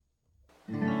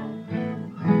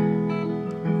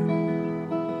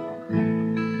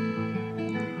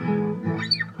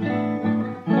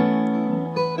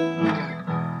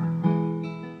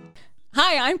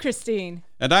Hi, I'm Christine.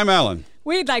 And I'm Alan.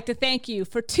 We'd like to thank you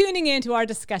for tuning in to our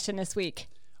discussion this week.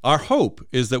 Our hope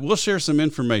is that we'll share some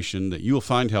information that you will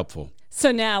find helpful.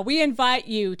 So now we invite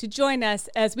you to join us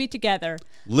as we together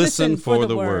listen for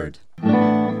the word.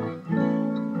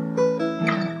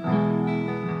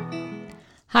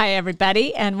 Hi,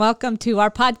 everybody, and welcome to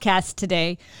our podcast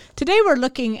today. Today we're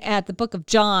looking at the book of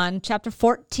John, chapter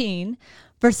 14,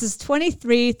 verses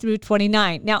 23 through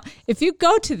 29. Now, if you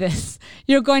go to this,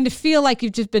 you're going to feel like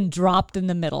you've just been dropped in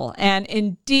the middle, and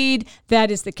indeed,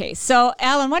 that is the case. So,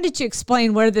 Alan, why don't you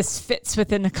explain where this fits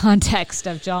within the context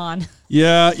of John?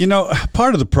 Yeah,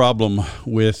 part of the problem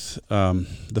with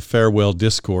the farewell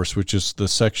discourse, which is the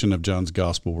section of John's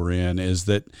gospel we're in, is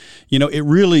that, it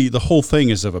really, the whole thing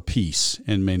is of a piece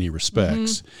in many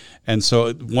respects. Mm-hmm. And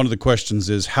so one of the questions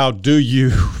is, how do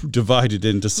you divide it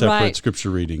into separate scripture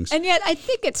readings? And yet I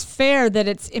think it's fair that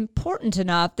it's important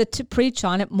enough that to preach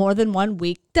on it more than 1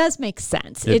 week does make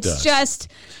sense. It's just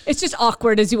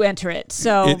awkward as you enter it.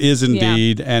 So it is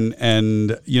indeed. Yeah.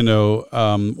 And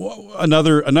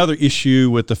another issue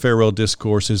with the farewell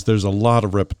discourse is there's a lot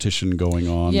of repetition going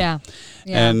on. Yeah.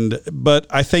 But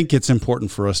I think it's important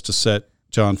for us to set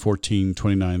John 14,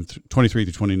 23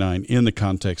 to 29 in the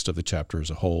context of the chapter as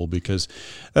a whole, because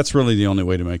that's really the only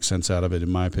way to make sense out of it, in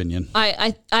my opinion.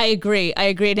 I agree.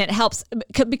 And it helps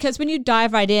because when you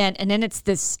dive right in and then it's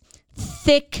this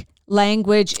thick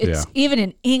language, even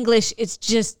in English,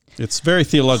 it's very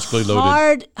theologically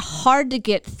loaded. Hard to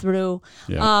get through.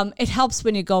 Yeah. It helps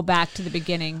when you go back to the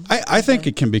beginning. I think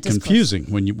it can be confusing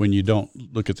when you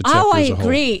don't look at the chapter as a whole.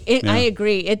 I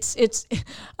agree.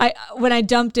 When I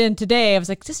jumped in today, I was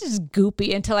like, this is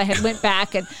goopy until I went back.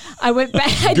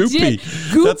 Goopy.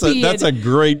 That's a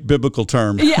great biblical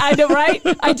term. Yeah, I know, right?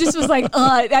 I just was like,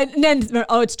 and then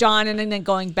it's John, and then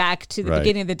going back to the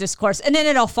beginning of the discourse, and then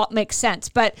it all makes sense.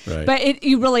 But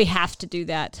you really have to do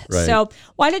that. Right. So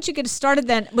why don't you get started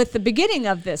then with the beginning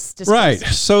of this discourse? Right.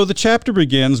 So the chapter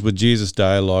begins with Jesus'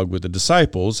 dialogue with the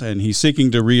disciples, and he's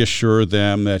seeking to reassure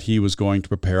them that he was going to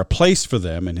prepare a place for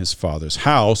them in his Father's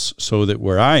house, so that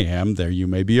where I am, there you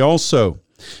may be also.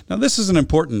 Now, this is an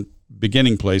important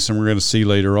beginning place, and we're going to see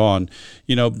later on.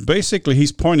 Basically,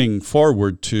 he's pointing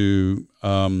forward to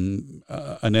an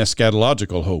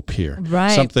eschatological hope here,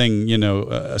 right? Something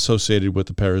associated with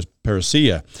the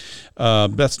parousia.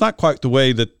 That's not quite the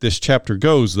way that this chapter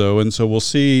goes, though, and so we'll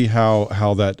see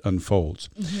how that unfolds.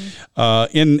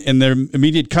 Mm-hmm. In their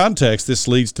immediate context, this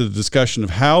leads to the discussion of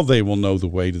how they will know the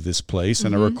way to this place,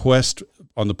 and a request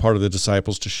on the part of the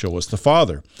disciples to show us the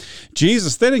Father.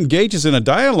 Jesus then engages in a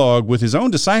dialogue with his own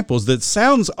disciples that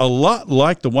sounds a lot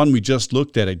like the one we just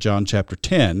looked at John chapter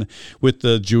 10 with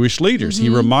the Jewish leaders. Mm-hmm. He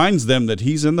reminds them that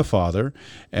he's in the Father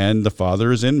and the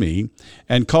Father is in me,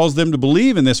 and calls them to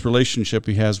believe in this relationship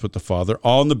he has with the Father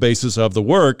on the basis of the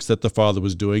works that the Father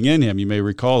was doing in him. You may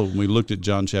recall when we looked at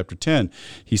John chapter 10,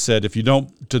 he said, if you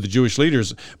don't, to the Jewish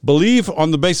leaders, believe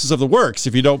on the basis of the works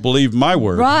if you don't believe my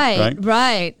word.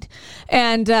 Right.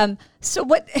 And so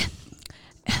what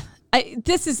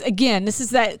this is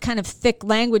that kind of thick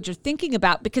language you're thinking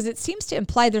about, because it seems to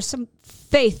imply there's some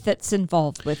faith that's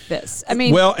involved with this. I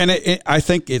mean, well, and I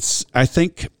think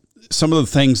some of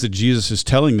the things that Jesus is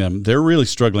telling them, they're really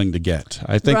struggling to get.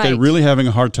 I think they're really having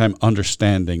a hard time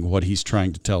understanding what he's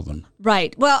trying to tell them.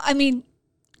 Right. Well, I mean,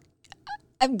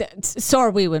 so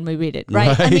are we when we read it,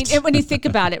 right? I mean, when you think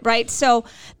about it, right? So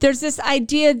there's this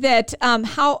idea that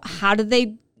how do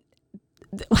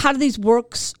these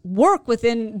works work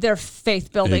within their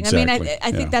faith building? Exactly. I mean,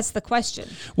 I think that's the question.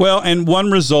 Well, and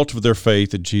one result of their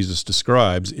faith that Jesus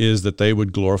describes is that they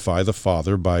would glorify the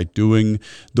Father by doing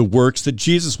the works that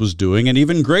Jesus was doing, and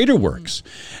even greater works.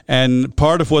 And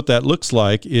part of what that looks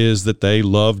like is that they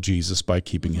love Jesus by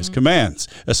keeping his commands,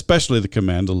 especially the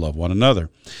command to love one another.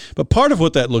 But part of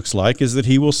what that looks like is that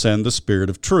he will send the Spirit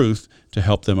of truth to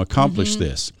help them accomplish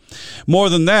this. More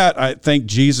than that, I think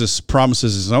Jesus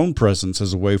promises his own presence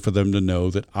as a way for them to know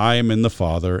that I am in the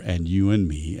Father, and you in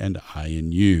me, and I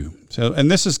in you. So, and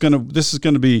this is going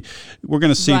to be, we're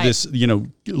going to see this,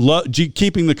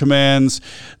 keeping the commands,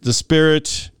 the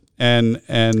Spirit, and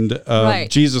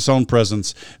Jesus' own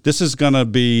presence. This is going to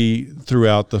be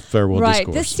throughout the farewell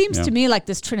discourse. This seems to me like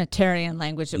this Trinitarian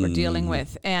language that we're dealing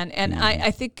with, and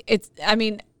I think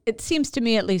it seems to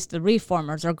me, at least, the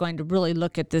reformers are going to really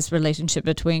look at this relationship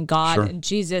between God and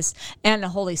Jesus and the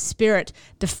Holy Spirit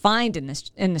defined in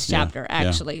this chapter,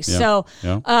 actually. So,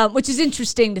 which is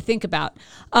interesting to think about.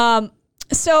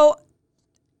 So,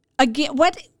 again,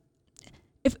 what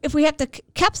if we have to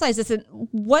capsulize this,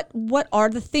 what are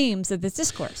the themes of this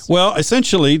discourse? Well,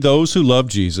 essentially, those who love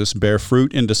Jesus bear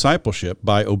fruit in discipleship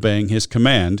by obeying his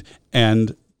command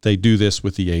and they do this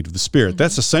with the aid of the Spirit.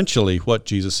 That's essentially what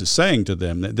Jesus is saying to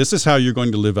them. This is how you're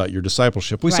going to live out your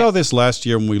discipleship. We saw this last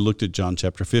year when we looked at John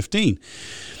chapter 15.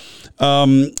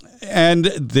 And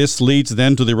this leads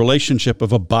then to the relationship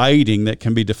of abiding that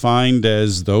can be defined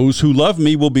as those who love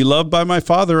me will be loved by my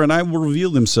Father, and I will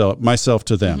reveal myself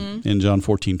to them in John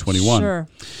 14:21. Sure.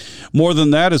 More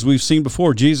than that, as we've seen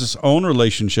before, Jesus' own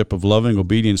relationship of loving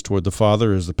obedience toward the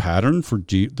Father is the pattern for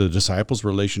the disciples'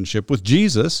 relationship with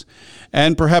Jesus.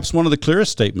 And perhaps one of the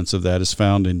clearest statements of that is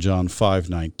found in John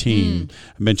 5:19.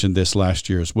 I mentioned this last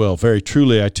year as well. Very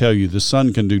truly, I tell you, the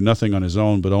Son can do nothing on his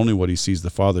own, but only what he sees the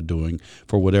Father doing.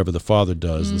 For whatever the Father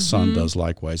does, the Son does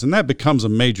likewise. And that becomes a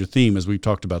major theme, as we've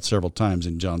talked about several times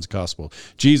in John's Gospel.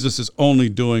 Jesus is only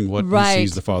doing what he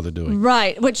sees the Father doing.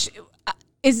 Right, which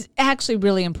is actually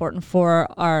really important for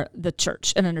the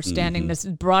church and understanding this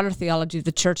broader theology of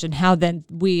the church and how then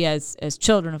we as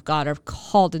children of God are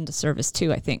called into service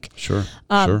too, I think. Sure.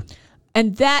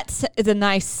 And that is a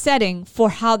nice setting for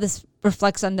how this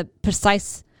reflects on the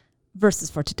precise verses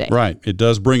for today. Right. It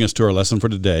does bring us to our lesson for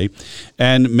today.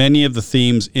 And many of the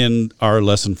themes in our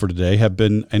lesson for today have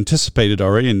been anticipated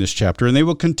already in this chapter, and they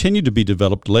will continue to be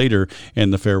developed later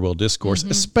in the farewell discourse,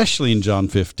 especially in John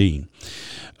 15.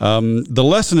 The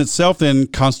lesson itself then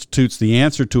constitutes the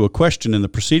answer to a question in the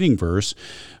preceding verse.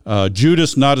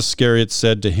 Judas, not Iscariot,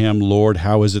 said to him, Lord,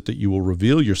 how is it that you will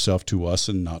reveal yourself to us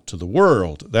and not to the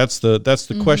world? That's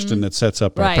the question that sets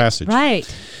up our passage. Right.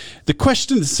 The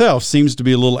question itself seems to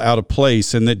be a little out of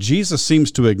place, and that Jesus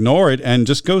seems to ignore it and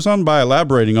just goes on by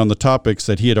elaborating on the topics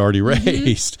that he had already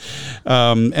raised.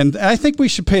 And I think we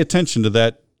should pay attention to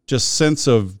that just sense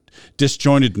of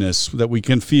disjointedness that we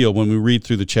can feel when we read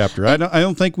through the chapter. I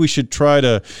don't think we should try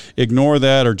to ignore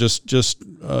that or just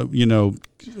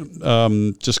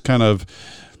kind of,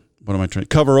 what am I trying to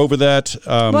cover over that?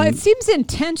 Well, it seems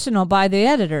intentional by the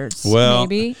editors. Well,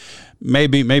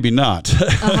 maybe not.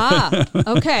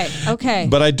 Okay.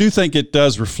 But I do think it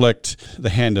does reflect the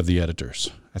hand of the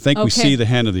editors. I think we see the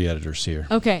hand of the editors here.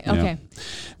 Okay.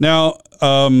 Now,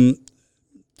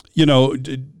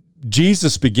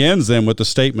 Jesus begins then with the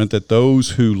statement that those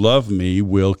who love me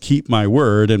will keep my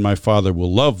word, and my Father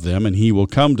will love them, and he will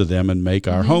come to them and make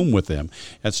our home with them.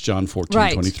 That's John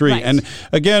 14:23. Right. And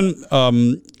again,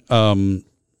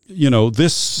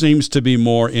 this seems to be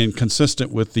more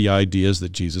inconsistent with the ideas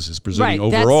that Jesus is presenting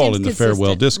overall in the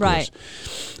farewell discourse.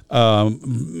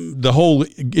 The whole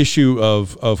issue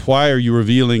of why are you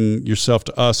revealing yourself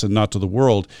to us and not to the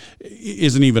world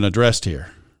isn't even addressed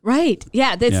here. Right.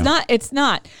 Yeah. It's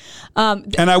not.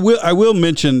 And I will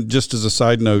mention, just as a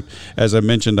side note, as I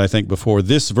mentioned, I think before,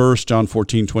 this verse, John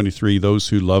 14:23, those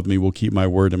who love me will keep my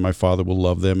word, and my Father will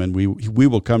love them, and we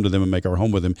will come to them and make our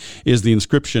home with them, is the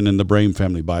inscription in the Brame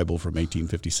Family Bible from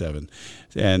 1857.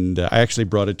 And I actually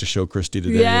brought it to show Christy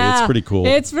today. Yeah, it's pretty cool.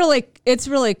 It's really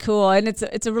cool, and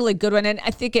it's a really good one. And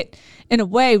I think it, in a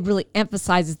way, really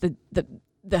emphasizes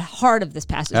the heart of this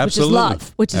passage, which is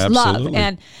love,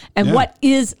 and what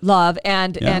is love,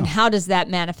 and how does that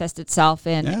manifest itself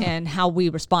and how we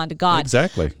respond to God.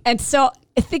 Exactly. And so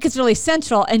I think it's really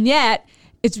central, and yet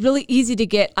it's really easy to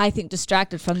get, I think,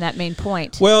 distracted from that main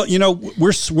point. Well,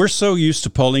 we're so used to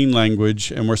Pauline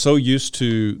language, and we're so used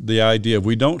to the idea of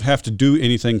we don't have to do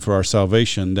anything for our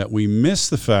salvation that we miss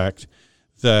the fact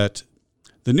that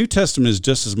the New Testament is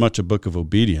just as much a book of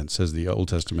obedience as the Old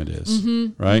Testament is,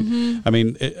 right? I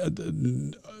mean,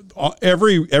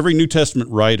 every New Testament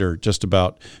writer just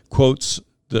about quotes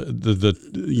at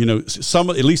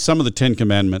least some of the 10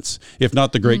 commandments, if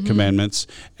not the great commandments,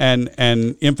 and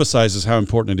emphasizes how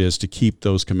important it is to keep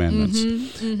those commandments.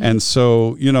 And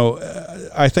so,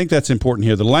 I think that's important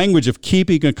here. The language of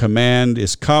keeping a command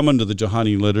is common to the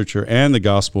Johannine literature and the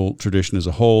gospel tradition as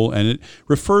a whole, and it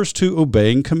refers to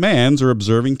obeying commands or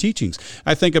observing teachings.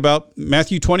 I think about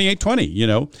Matthew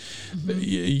 28:20,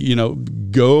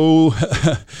 go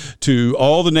to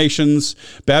all the nations,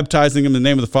 baptizing them in the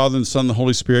name of the Father and the Son and the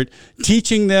Holy Spirit,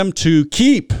 teaching them to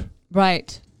keep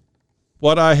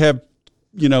what I have,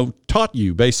 taught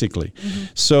you, basically.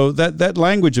 So that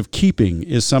language of keeping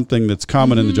is something that's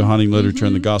common in the Johannine literature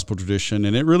and the gospel tradition,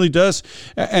 and it really does.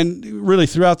 And really,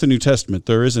 throughout the New Testament,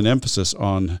 there is an emphasis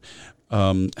on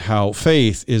how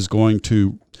faith is going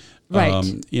to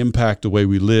impact the way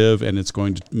we live, and it's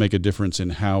going to make a difference in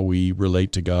how we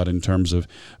relate to God in terms of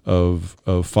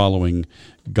following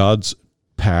God's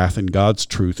path and God's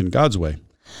truth and God's way.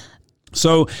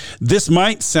 So this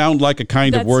might sound like a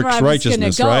kind of works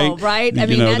righteousness, right? Right? I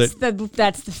mean,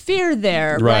 that's the fear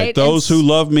there, right? Those who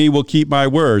love me will keep my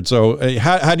word. So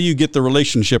how do you get the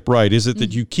relationship right? Is it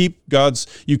that you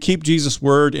keep Jesus'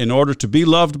 word in order to be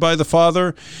loved by the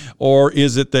Father, or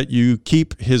is it that you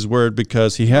keep his word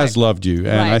because he has loved you?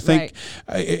 And I think,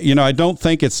 I don't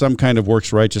think it's some kind of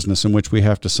works righteousness in which we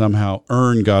have to somehow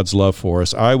earn God's love for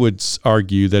us. I would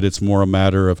argue that it's more a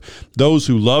matter of those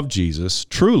who love Jesus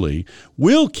truly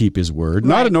will keep his word,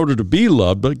 not in order to be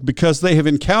loved, but because they have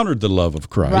encountered the love of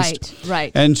Christ.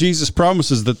 Right. And Jesus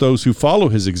promises that those who follow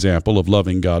his example of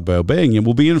loving God by obeying him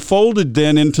will be enfolded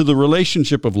then into the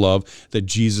relationship of love that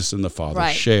Jesus and the Father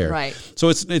share. Right. So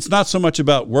it's not so much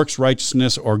about works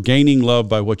righteousness or gaining love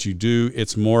by what you do.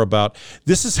 It's more about,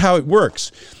 this is how it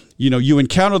works. You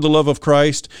encounter the love of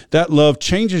Christ. That love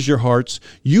changes your hearts.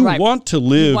 You want to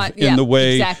live in the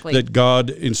way that God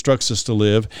instructs us to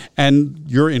live, and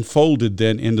you're enfolded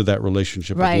then into that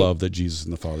relationship of love that Jesus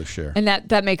and the Father share. And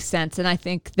that makes sense. And I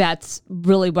think that's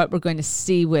really what we're going to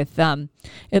see with at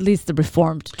least the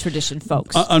Reformed tradition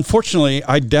folks. Unfortunately,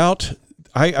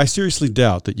 I seriously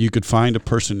doubt that you could find a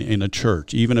person in a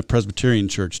church, even a Presbyterian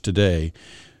church today,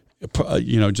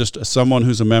 just someone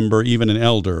who's a member, even an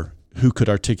elder, who could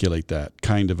articulate that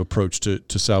kind of approach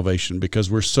to salvation, because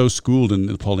we're so schooled in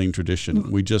the Pauline tradition.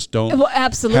 We just don't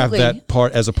have that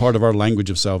part as a part of our language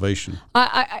of salvation.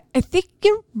 I think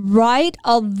you're right,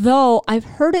 although I've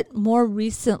heard it more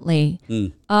recently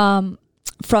from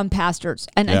pastors.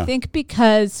 And I think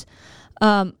because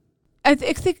I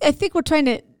think we're trying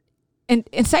to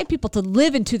incite people to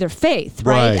live into their faith,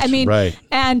 right? I mean,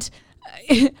 and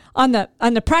on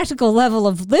the practical level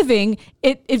of living,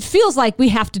 it feels like we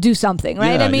have to do something,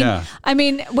 right? I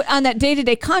mean, on that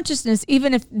day-to-day consciousness,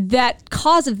 even if that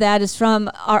cause of that is from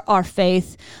our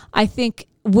faith, I think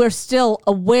we're still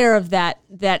aware of that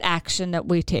action that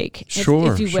we take, if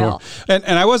you will.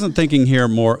 And I wasn't thinking here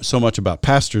more so much about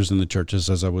pastors in the churches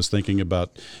as I was thinking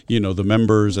about, the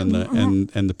members and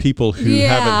the people who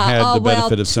haven't had the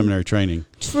benefit of seminary training.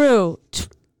 True.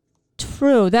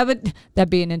 That'd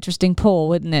be an interesting poll,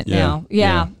 wouldn't it? Yeah.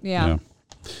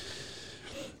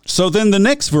 So then the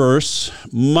next verse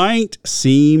might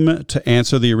seem to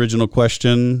answer the original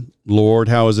question, Lord,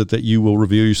 how is it that you will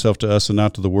reveal yourself to us and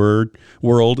not to the world?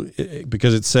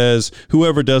 Because it says,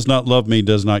 whoever does not love me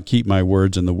does not keep my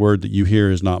words, and the word that you hear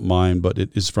is not mine, but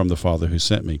it is from the Father who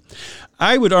sent me.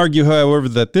 I would argue, however,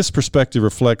 that this perspective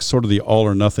reflects sort of the all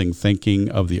or nothing thinking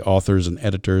of the authors and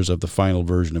editors of the final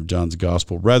version of John's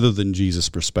Gospel, rather than Jesus'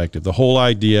 perspective. The whole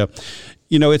idea,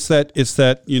 it's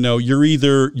that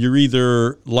you're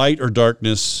either light or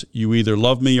darkness. You either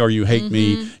love me or you hate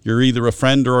me. You're either a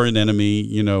friend or an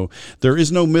enemy. There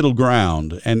is no middle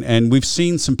ground. And we've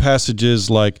seen some passages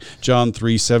like John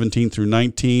 3:17 through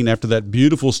 19. After that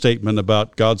beautiful statement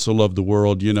about God so loved the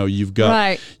world, you've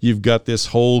got this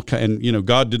whole, and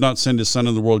God did not send his son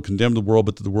into the world, condemn the world,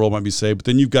 but that the world might be saved. But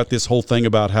then you've got this whole thing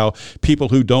about how people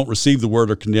who don't receive the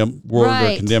word are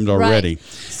condemned already.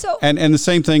 So, and the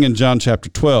same thing in John chapter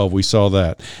 12, we saw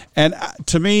that. And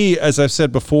to me, as I've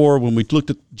said before, when we looked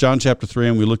at John chapter 3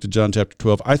 and we looked at John chapter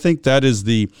 12, I think that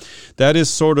is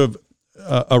sort of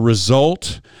a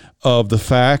result of the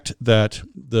fact that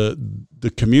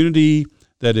the community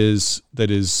that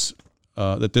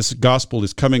this gospel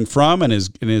is coming from and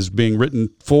is being written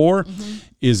for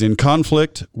is in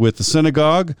conflict with the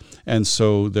synagogue, and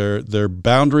so their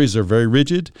boundaries are very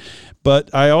rigid.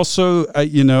 But I also, I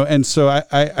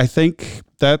think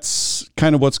that's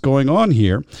kind of what's going on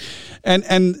here.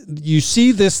 And you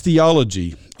see this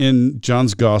theology in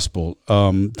John's gospel,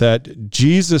 that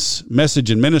Jesus'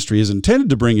 message and ministry is intended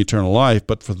to bring eternal life,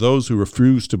 but for those who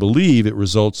refuse to believe, it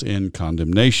results in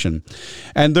condemnation.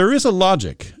 And there is a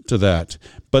logic to that.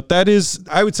 But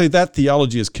I would say that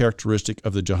theology is characteristic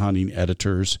of the Johannine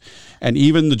editors, and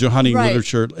even the Johannine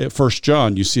literature. At 1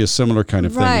 John, you see a similar kind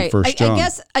of thing in 1 John.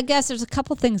 I guess there's a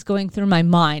couple things going through my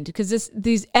mind, because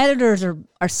these editors are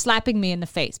slapping me in the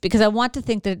face, because I want to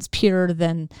think that it's purer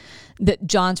than that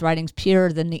John's writing's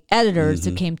purer than the editors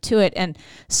that came to it. And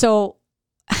so,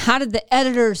 how did the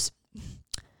editors?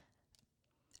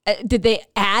 Did they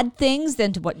add things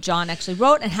then to what John actually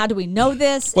wrote, and how do we know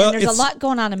this? Well, and there's a lot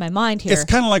going on in my mind here. It's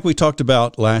kind of like we talked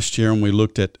about last year when we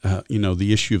looked at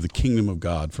the issue of the kingdom of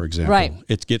God, for example. Right.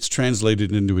 It gets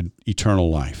translated into an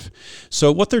eternal life.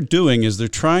 So what they're doing is they're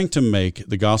trying to make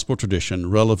the gospel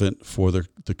tradition relevant for the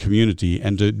community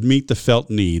and to meet the felt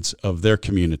needs of their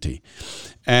community.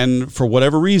 And for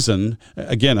whatever reason,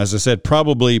 again, as I said,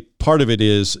 probably part of it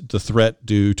is the threat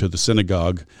due to the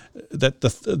synagogue, that the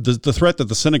threat that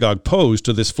the synagogue posed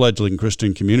to this fledgling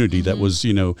Christian community that was,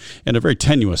 in a very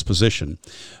tenuous position.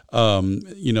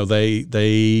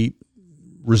 They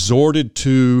resorted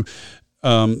to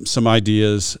some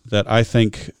ideas that I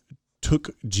think took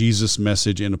Jesus'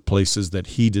 message into places that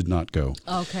he did not go.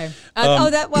 Okay.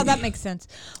 That makes sense.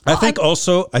 Well,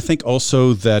 I think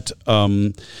also that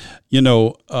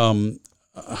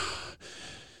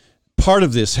part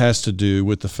of this has to do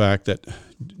with the fact that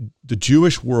the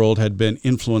Jewish world had been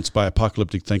influenced by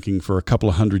apocalyptic thinking for a couple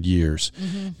of hundred years.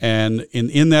 Mm-hmm. And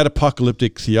in that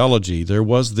apocalyptic theology, there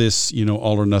was this,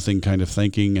 all or nothing kind of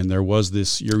thinking. And there was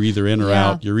this, you're either in or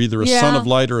out. You're either a son of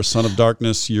light or a son of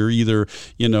darkness. You're either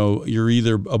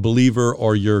a believer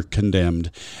or you're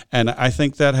condemned. And I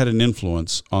think that had an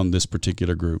influence on this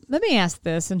particular group. Let me ask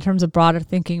this in terms of broader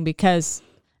thinking, because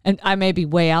and I may be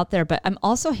way out there, but I'm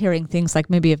also hearing things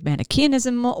like maybe of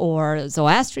Manichaeanism or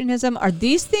Zoroastrianism. Are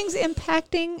these things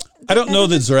impacting? I don't know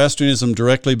that Zoroastrianism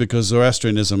directly, because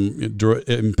Zoroastrianism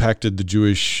impacted the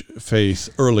Jewish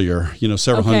faith earlier,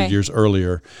 several hundred years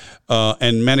earlier.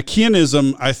 And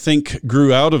Manichaeanism, I think,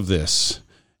 grew out of this,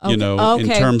 in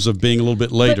terms of being a little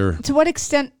bit later. But to what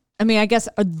extent, I guess,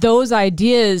 are those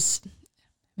ideas...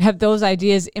 Have those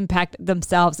ideas impacted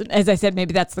themselves? And as I said,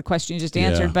 maybe that's the question you just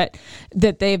answered, but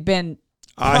that they've been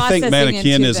I think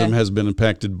Manichaeanism has been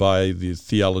impacted by the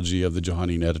theology of the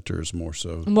Johannine editors more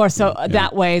so.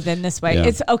 That way than this way. Yeah.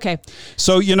 It's okay.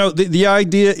 So, the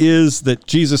idea is that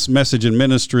Jesus' message and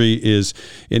ministry is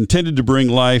intended to bring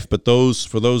life, but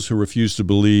for those who refuse to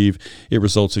believe, it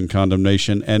results in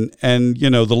condemnation. And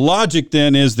the logic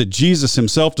then is that Jesus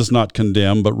himself does not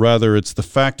condemn, but rather it's the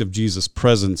fact of Jesus'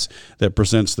 presence that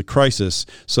presents the crisis,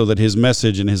 so that his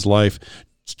message and his life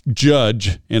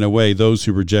judge, in a way, those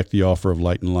who reject the offer of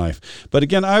light and life. But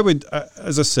again, I would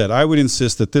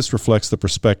insist that this reflects the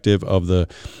perspective of the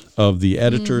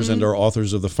editors and our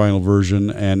authors of the final version,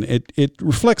 and it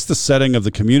reflects the setting of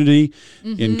the community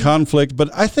in conflict. But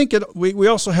I think we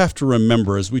also have to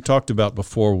remember, as we talked about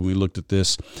before when we looked at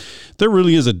this, there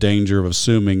really is a danger of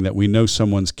assuming that we know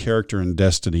someone's character and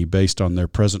destiny based on their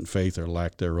present faith or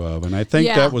lack thereof. And I think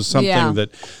that was something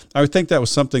that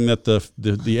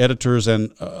the editors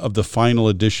and of the final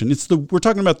edition. We're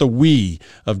talking about the we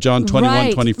of John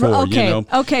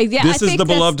 21:24. Okay. Yeah. This is the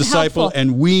beloved disciple, helpful.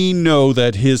 And we know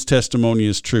that his testimony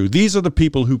is true. These are the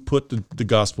people who put the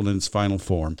gospel in its final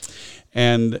form,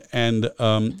 and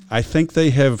I think they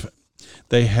have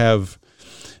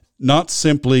not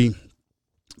simply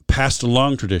passed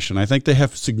along tradition. I think they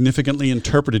have significantly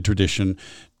interpreted tradition,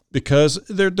 because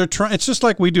they're trying. It's just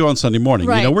like we do on Sunday morning.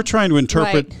 Right. We're trying to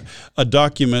interpret a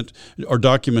document or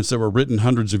documents that were written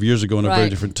hundreds of years ago in a very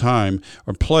different time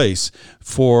or place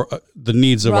for the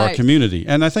needs of our community.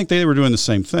 And I think they were doing the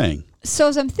same thing. So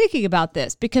as I'm thinking about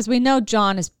this, because we know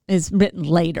John is written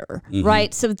later,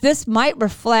 right? So this might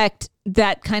reflect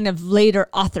that kind of later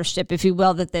authorship, if you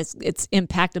will, that it's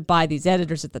impacted by these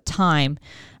editors at the time,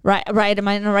 right? Right? Am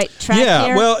I on the right track here?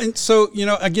 Yeah. Well, and so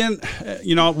again,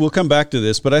 we'll come back to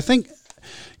this, but I think.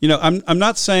 I'm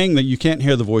not saying that you can't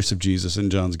hear the voice of Jesus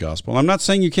in John's gospel. I'm not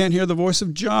saying you can't hear the voice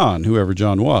of John, whoever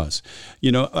John was.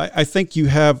 I think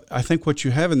what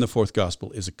you have in the fourth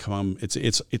gospel is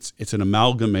it's an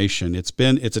amalgamation.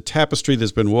 It's a tapestry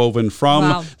that's been woven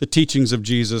from the teachings of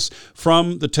Jesus,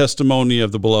 from the testimony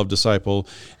of the beloved disciple,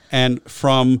 and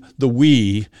from the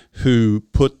we who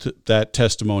put that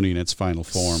testimony in its final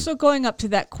form. So going up to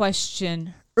that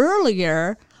question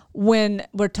earlier, when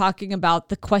we're talking about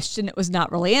the question that was not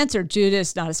really answered,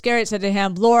 Judas, not Iscariot, said to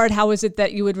him, "Lord, how is it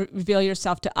that you would reveal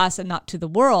yourself to us and not to the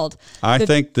world?" I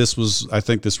think this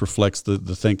reflects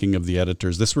the thinking of the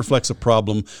editors. This reflects a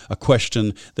problem, a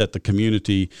question that the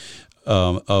community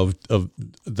from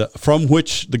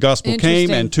which the gospel came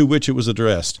and to which it was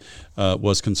addressed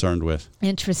was concerned with.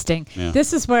 Interesting. Yeah.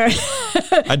 This is where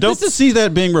I don't see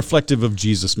that being reflective of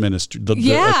Jesus' ministry. The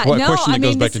question that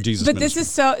goes back to Jesus' ministry. But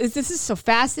this is so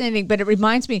fascinating. But it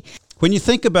reminds me. When you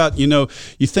think about,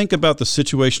 the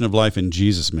situation of life in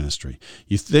Jesus' ministry,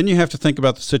 then you have to think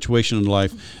about the situation in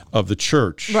life of the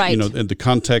church, right. In the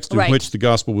context in which the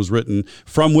gospel was written,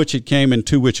 from which it came and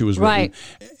to which it was written.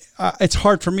 It's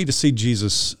hard for me to see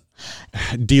Jesus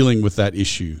dealing with that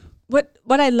issue. What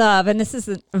I love, and this is,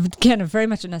 again, very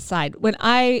much an aside, when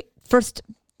I first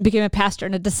became a pastor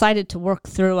and I decided to work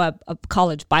through a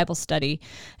college Bible study,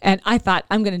 and I thought,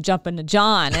 I'm going to jump into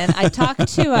John. And I talked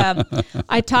to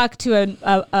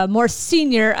a more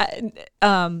senior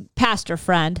pastor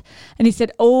friend, and he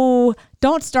said,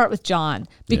 don't start with John,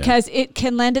 because it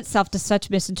can lend itself to such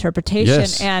misinterpretation,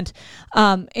 and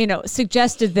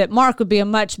suggested that Mark would be a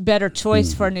much better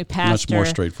choice for a new pastor. Much more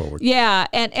straightforward. Yeah,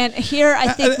 and here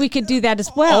I think we could do that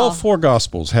as well. All four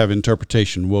Gospels have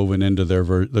interpretation woven into their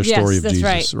story of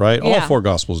Jesus, right? Yeah. All four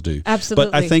Gospels do.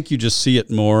 Absolutely. But I think you just see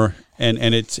it more,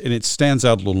 and it stands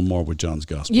out a little more with John's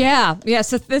Gospel. Yeah.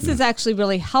 So this is actually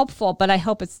really helpful, but I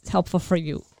hope it's helpful for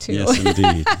you too. Yes,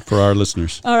 indeed, for our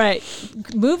listeners. All right,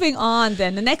 moving on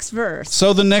then, the next verse.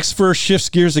 So the next verse shifts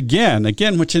gears again,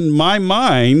 which in my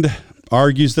mind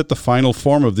argues that the final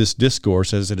form of this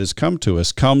discourse as it has come to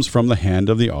us comes from the hand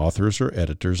of the authors or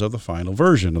editors of the final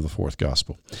version of the fourth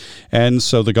gospel. And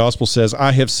so the gospel says,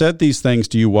 I have said these things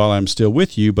to you while I'm still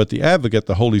with you, but the advocate,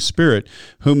 the Holy Spirit,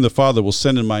 whom the Father will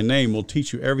send in my name, will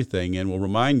teach you everything and will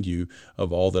remind you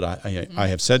of all that I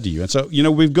have said to you. And so,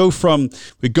 we go from,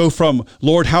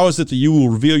 Lord, how is it that you will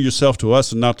reveal yourself to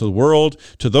us and not to the world?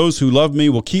 To those who love me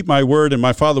will keep my word, and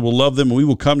my Father will love them, and we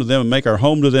will come to them and make our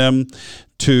home to them.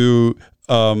 To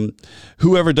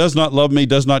whoever does not love me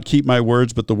does not keep my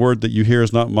words, but the word that you hear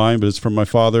is not mine, but it's from my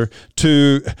Father.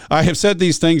 To I have said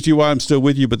these things to you while I'm still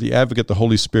with you, but the advocate, the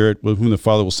Holy Spirit, with whom the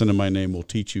Father will send in my name, will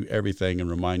teach you everything and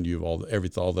remind you of all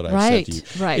that I've said to you.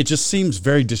 Right. It just seems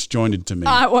very disjointed to me.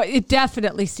 Well, it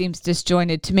definitely seems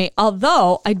disjointed to me,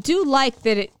 although I do like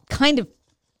that it kind of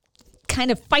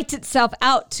fights itself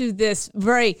out to this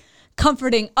very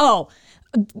comforting, all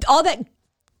that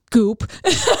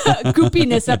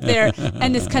goopiness up there,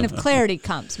 and this kind of clarity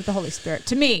comes with the Holy Spirit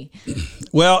to me.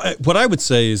 Well, what I would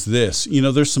say is this,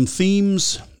 there's some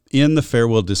themes in the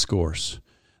farewell discourse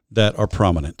that are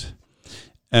prominent.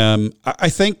 I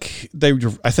think they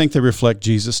reflect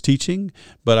Jesus' teaching,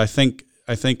 but I think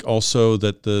also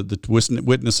that the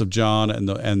witness of John and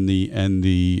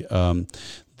the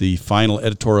final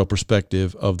editorial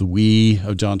perspective of the we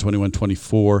of John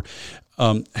 21:24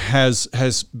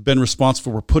 has been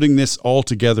responsible for putting this all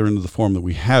together into the form that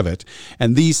we have it.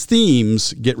 And these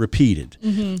themes get repeated.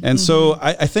 So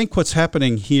I think what's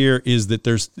happening here is that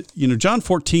there's, John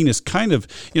 14 is kind of,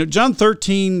 John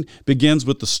 13 begins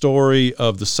with the story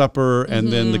of the supper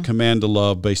and then the command to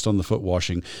love based on the foot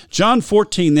washing. John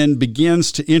 14 then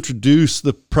begins to introduce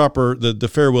the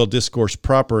farewell discourse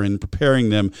proper in preparing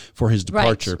them for his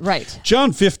departure. Right.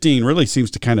 John 15 really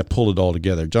seems to kind of pull it all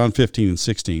together, John 15 and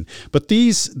 16. But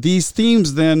these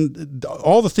themes then,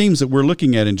 all the themes that we're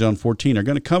looking at in John 14 are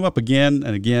going to come up again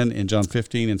and again in John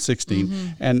 15 and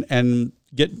 16 and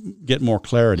get more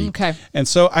clarity. Okay. And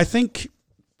so I think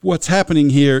what's happening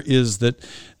here is that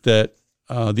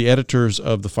the editors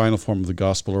of the final form of the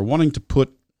gospel are wanting to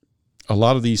put a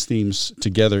lot of these themes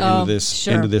together into this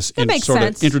sort of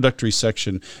introductory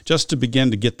section, just to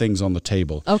begin to get things on the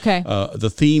table. Okay. The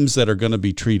themes that are going to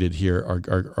be treated here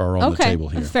are on the table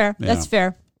here. That's fair. Yeah. That's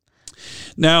fair.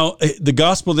 Now, the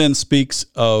gospel then speaks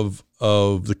of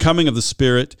the coming of the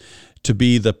Spirit to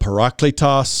be the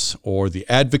Parakletos, or the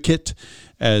advocate,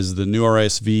 as the New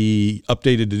RSV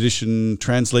updated edition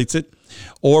translates it,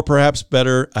 or perhaps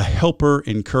better, a helper,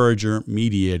 encourager,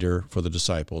 mediator for the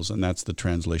disciples. And that's the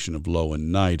translation of Lo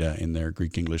and Nida in their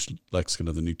Greek English lexicon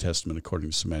of the New Testament according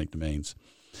to Semantic Domains.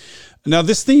 Now,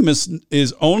 this theme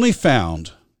is only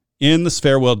found in the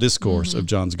farewell discourse of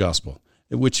John's Gospel,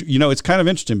 which, it's kind of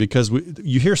interesting because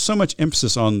you hear so much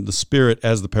emphasis on the Spirit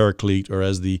as the paraclete or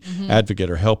as the advocate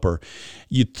or helper.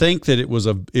 You'd think that it was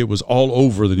all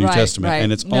over the New Testament,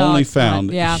 and it's only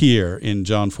found here in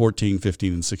John 14,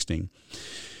 15, and 16.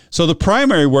 So the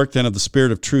primary work then of the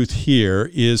Spirit of truth here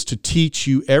is to teach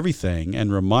you everything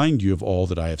and remind you of all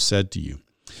that I have said to you.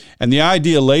 And the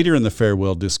idea later in the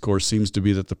farewell discourse seems to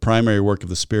be that the primary work of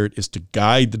the Spirit is to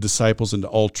guide the disciples into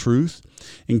all truth,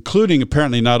 including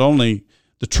apparently not only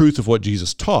the truth of what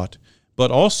Jesus taught,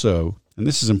 but also, and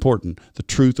this is important, the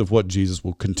truth of what Jesus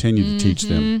will continue to teach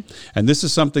them. And this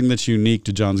is something that's unique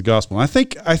to John's Gospel. And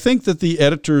I think that the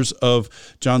editors of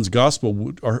John's Gospel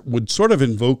would sort of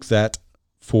invoke that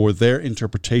for their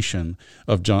interpretation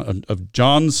of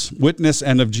John's witness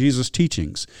and of Jesus'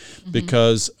 teachings,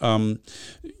 because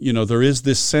there is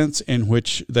this sense in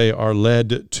which they are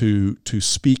led to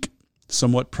speak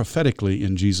somewhat prophetically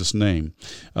in Jesus' name.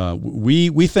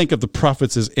 We think of the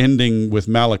prophets as ending with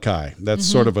Malachi. That's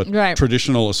sort of a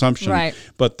traditional assumption. Right.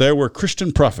 But there were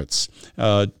Christian prophets.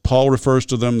 Paul refers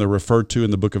to them. They're referred to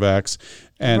in the book of Acts.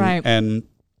 And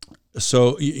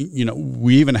So,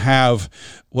 we even have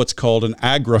what's called an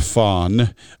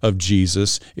agraphon of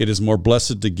Jesus. It is more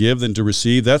blessed to give than to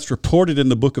receive. That's reported in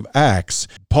the book of Acts.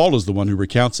 Paul is the one who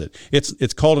recounts it.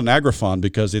 It's called an agraphon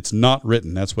because it's not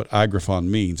written. That's what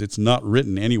agraphon means. It's not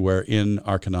written anywhere in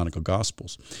our canonical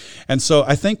Gospels. And so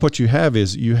I think what you have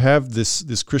is you have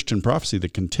this Christian prophecy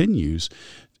that continues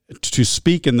to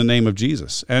speak in the name of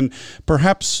Jesus. And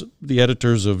perhaps the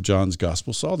editors of John's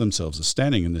Gospel saw themselves as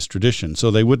standing in this tradition. So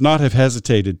they would not have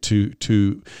hesitated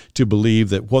to believe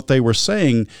that what they were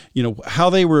saying, how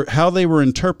they were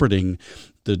interpreting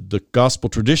the gospel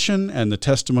tradition and the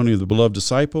testimony of the beloved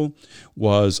disciple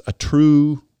was a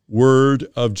true word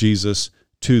of Jesus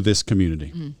to this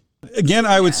community. Mm. Again,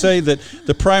 I would say that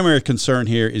the primary concern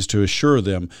here is to assure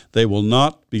them they will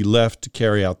not be left to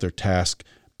carry out their task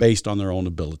based on their own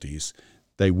abilities.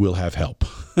 They will have help.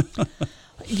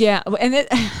 Yeah, and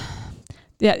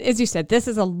as you said, this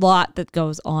is a lot that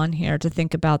goes on here to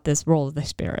think about this role of the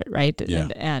Spirit, right? Yeah.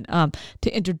 And to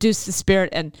introduce the Spirit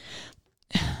and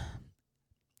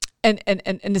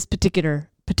in this particular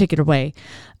way,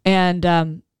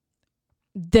 and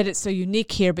that it's so unique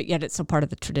here, but yet it's so part of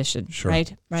the tradition, sure,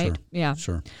 right? Sure, yeah.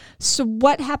 Sure. So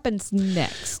what happens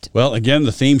next? Well, again,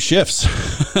 the theme shifts.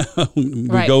 We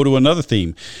go to another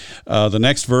theme. The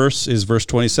next verse is verse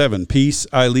 27. Peace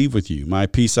I leave with you. My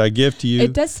peace I give to you.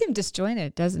 It does seem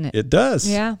disjointed, doesn't it? It does.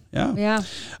 Yeah.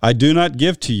 I do not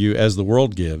give to you as the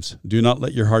world gives. Do not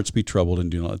let your hearts be troubled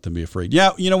and do not let them be afraid.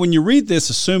 Yeah, when you read this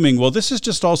assuming, well, this is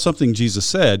just all something Jesus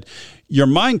said, your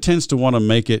mind tends to want to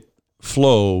make it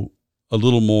flow a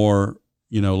little more,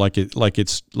 like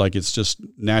it's just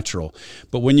natural.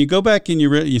 But when you go back and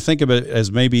you think of it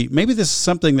as maybe this is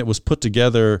something that was put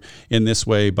together in this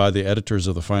way by the editors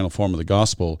of the final form of the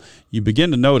gospel, you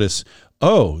begin to notice,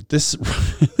 this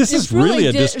is really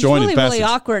a disjointed passage. Really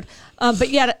awkward. But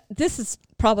yet this is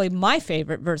probably my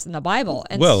favorite verse in the Bible.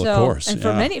 And of course. And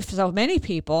for many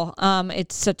people,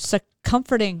 it's such a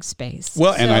comforting space.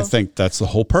 Well, and I think that's the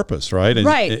whole purpose, right?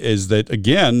 Right. Is that,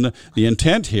 again, the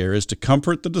intent here is to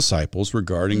comfort the disciples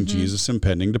regarding Jesus'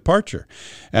 impending departure.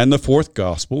 And the fourth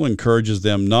gospel encourages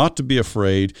them not to be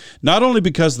afraid, not only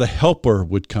because the helper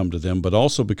would come to them, but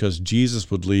also because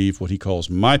Jesus would leave what he calls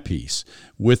my peace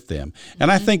with them.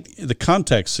 And I think the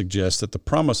context suggests that the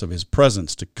promise of his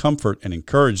presence to comfort and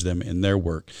encourage them in their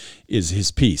work is his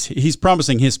peace. He's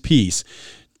promising his peace,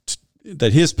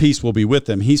 that his peace will be with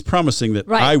them. He's promising that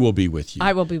I will be with you.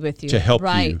 I will be with you to help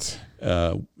you,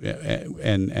 and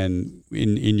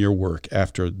in your work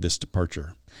after this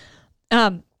departure.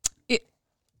 I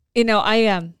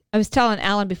was telling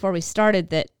Alan before we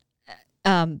started that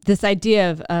this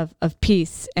idea of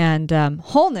peace and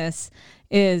wholeness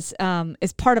is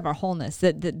part of our wholeness,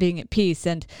 that being at peace.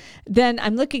 And then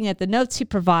I'm looking at the notes he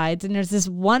provides, and there's this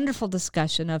wonderful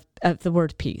discussion of the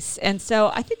word peace. And so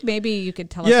I think maybe you could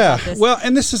tell us about this. Well,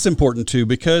 and this is important too,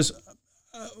 because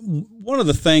one of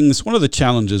the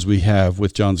challenges we have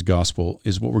with John's gospel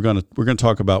is what we're going to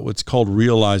talk about, what's called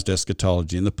realized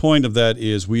eschatology. And the point of that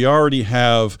is we already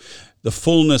have the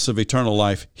fullness of eternal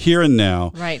life here and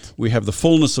now. Right. We have the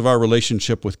fullness of our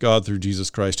relationship with God through Jesus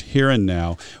Christ here and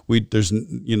now. There's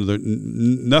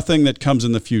nothing that comes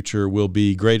in the future will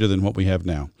be greater than what we have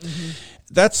now. Mm-hmm.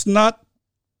 That's not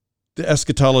the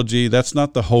eschatology. That's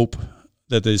not the hope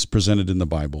that is presented in the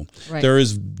Bible. Right. There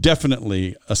is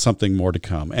definitely something more to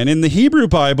come. And in the Hebrew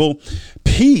Bible,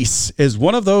 peace is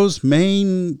one of those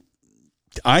main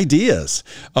ideas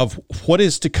of what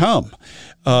is to come.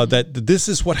 That this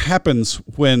is what happens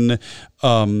when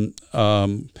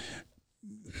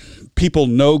people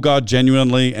know God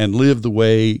genuinely and live the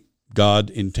way God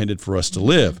intended for us to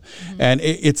live. Mm-hmm. And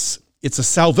it's a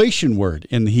salvation word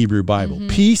in the Hebrew Bible. Mm-hmm.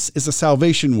 Peace is a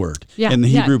salvation word in the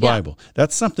Hebrew Bible.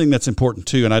 That's something that's important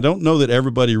too. And I don't know that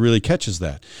everybody really catches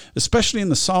that, especially in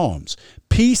the Psalms.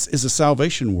 Peace is a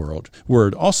salvation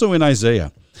word, also in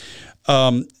Isaiah.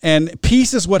 And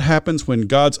peace is what happens when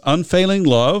God's unfailing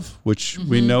love, which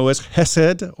we know as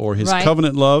Hesed, or his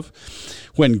covenant love,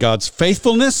 when God's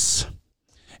faithfulness,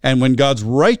 and when God's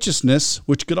righteousness,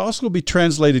 which could also be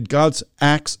translated God's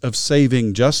acts of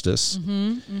saving justice,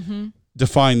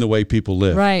 define the way people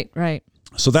live. Right.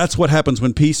 So that's what happens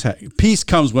when peace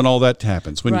comes, when all that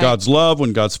happens, when God's love,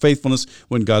 when God's faithfulness,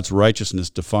 when God's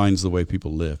righteousness defines the way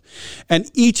people live. And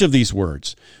each of these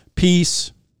words,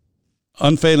 peace,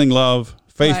 unfailing love,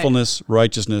 faithfulness,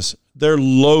 righteousness, they're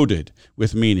loaded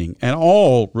with meaning and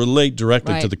all relate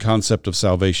directly to the concept of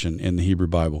salvation in the Hebrew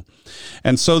Bible.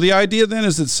 And so the idea then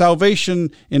is that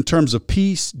salvation in terms of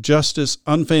peace, justice,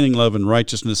 unfailing love, and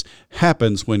righteousness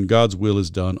happens when God's will is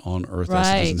done on earth as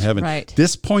it is in heaven. Right.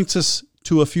 This points us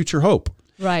to a future hope.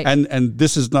 Right. And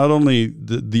this is not only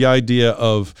the idea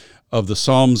of the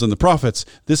Psalms and the prophets.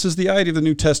 This is the idea of the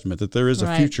New Testament, that there is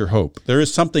a future hope. There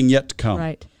is something yet to come.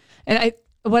 Right. And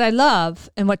what I love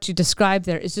and what you described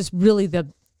there is just really the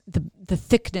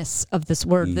thickness of this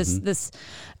word. Mm-hmm. This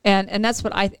and that's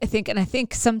what I think. And I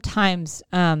think sometimes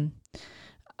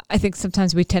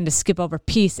we tend to skip over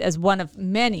peace as one of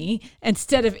many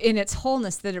instead of in its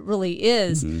wholeness that it really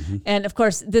is. Mm-hmm. And of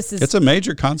course, it's a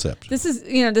major concept. This is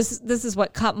this is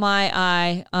what caught my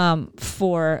eye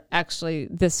for actually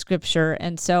this scripture.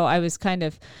 And so I was kind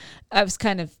of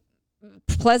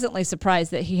pleasantly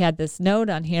surprised that he had this note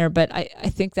on here. But I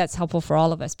think that's helpful for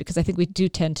all of us, because I think we do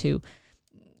tend to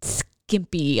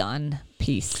skimpy on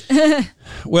peace.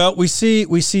 Well, we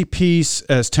see peace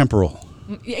as temporal.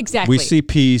 Exactly. We see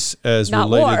peace as not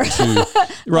related war.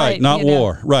 to not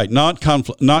war, not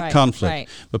conflict, conflict. Right.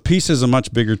 But peace is a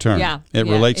much bigger term. Yeah. It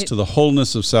relates to the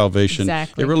wholeness of salvation.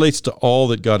 Exactly. It relates to all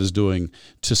that God is doing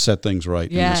to set things right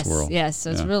in this world. Yes,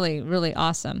 so it's really, really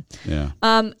awesome. Yeah.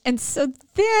 And so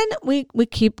then we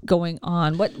keep going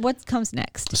on. What comes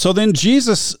next? So then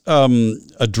Jesus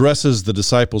addresses the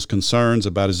disciples' concerns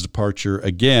about his departure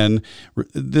again.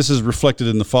 This is reflected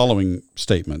in the following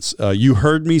statements. You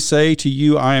heard me say to you,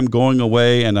 I am going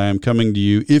away and I am coming to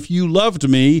you. If you loved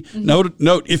me, note,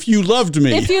 if you loved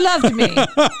me. If you loved me.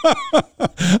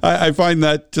 I find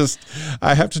that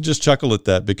I have to just chuckle at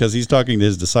that, because he's talking to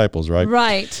his disciples, right?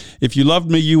 Right. If you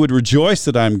loved me, you would rejoice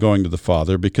that I am going to the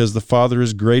Father, because the Father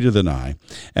is greater than I.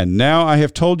 And now I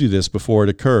have told you this before it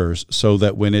occurs, so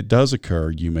that when it does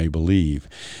occur, you may believe.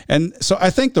 And so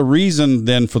I think the reason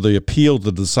then for the appeal to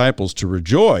the disciples to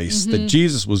rejoice that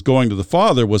Jesus was going to the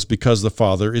Father was because the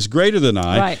Father is greater than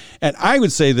I. Right. And I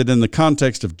would say that in the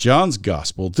context of John's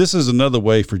gospel, this is another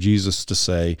way for Jesus to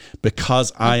say,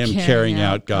 because I am carrying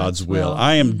out God's will.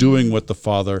 I am doing what the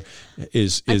Father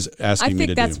is asking me to do. I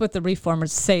think that's what the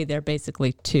Reformers say there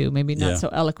basically too. Maybe not so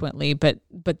eloquently, but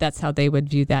that's how they would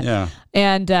view that. Yeah.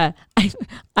 And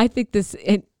I think this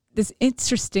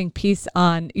interesting piece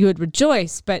on you would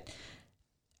rejoice, but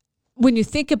when you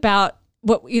think about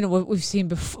what we've seen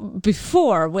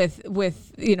before with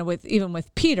even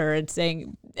with Peter and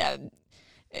saying,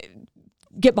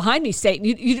 "Get behind me, Satan!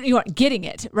 You aren't getting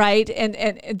it, right?" And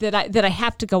that I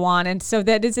have to go on, and so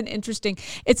that is interesting.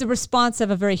 It's a response of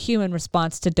a very human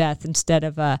response to death instead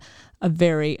of a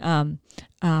very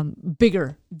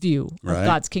bigger view of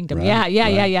God's kingdom. Right.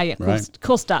 Yeah.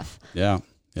 Cool stuff. Yeah.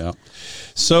 Yeah.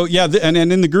 So and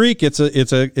in the Greek, it's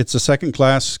a second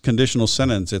class conditional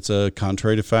sentence. It's a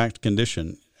contrary to fact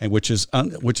condition, and which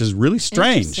is really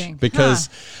strange, because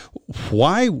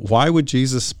why would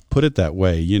Jesus put it that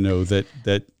way?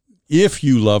 That if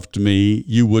you loved me,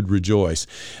 you would rejoice.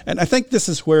 And I think this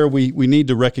is where we need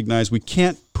to recognize we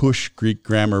can't push Greek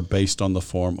grammar based on the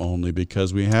form only,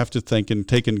 because we have to think and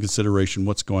take into consideration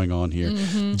what's going on here.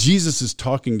 Mm-hmm. Jesus is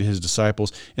talking to his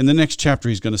disciples. In the next chapter,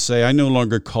 he's going to say, I no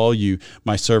longer call you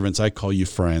my servants, I call you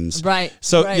friends. Right.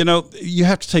 So, you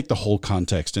have to take the whole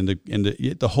context into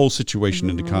the whole situation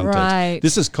into context. Right.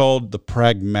 This is called the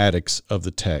pragmatics of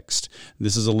the text.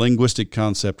 This is a linguistic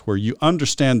concept where you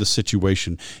understand the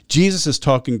situation. Jesus is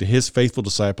talking to his faithful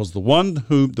disciples, the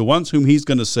ones whom he's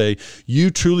going to say,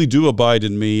 you truly do abide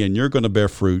in me and you're going to bear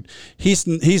fruit.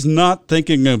 He's not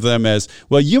thinking of them as,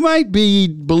 well, you might be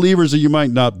believers or you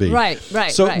might not be. Right.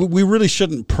 So we really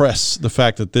shouldn't press the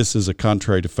fact that this is a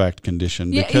contrary to fact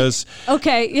condition, because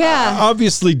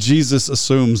obviously Jesus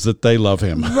assumes that they love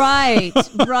him. Right.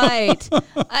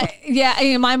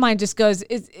 In my mind just goes,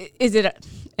 is it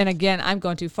and again, I'm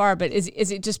going too far, but is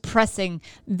it just pressing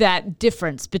that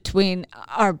difference between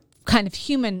our kind of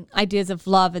human ideas of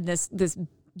love and this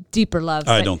deeper love?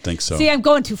 I don't think so. See, I'm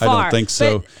going too far. I don't think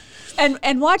so.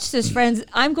 And watch this, friends.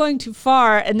 I'm going too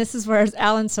far, and this is where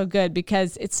Alan's so good,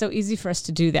 because it's so easy for us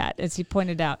to do that, as he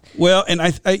pointed out. Well, and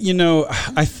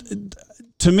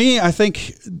to me, I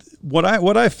think what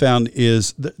I found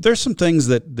is there's some things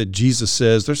that Jesus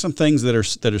says. There's some things that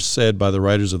are said by the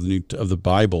writers of the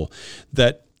Bible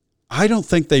that I don't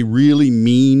think they really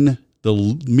mean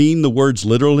the words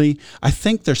literally. I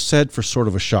think they're said for sort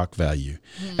of a shock value,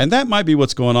 and that might be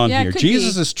what's going on here.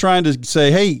 Jesus is trying to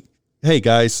say, hey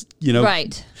guys,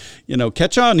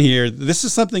 catch on here. This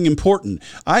is something important.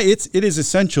 It is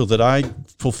essential that I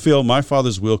fulfill my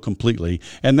Father's will completely,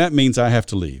 and that means I have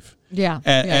to leave. Yeah.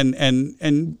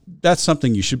 And that's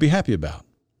something you should be happy about.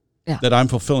 Yeah. That I'm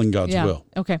fulfilling God's will.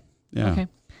 Okay. Yeah. Okay.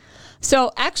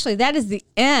 So actually, that is the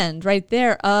end right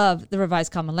there of the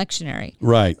Revised Common Lectionary.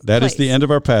 Right. That is the end of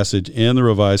our passage in the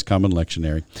Revised Common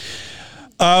Lectionary.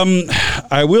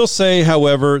 I will say,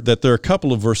 however, that there are a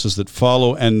couple of verses that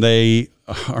follow, and they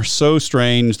are so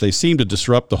strange. They seem to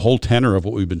disrupt the whole tenor of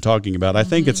what we've been talking about. I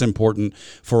think it's important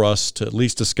for us to at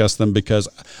least discuss them, because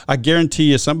I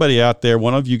guarantee you somebody out there,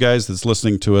 one of you guys that's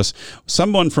listening to us,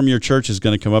 someone from your church is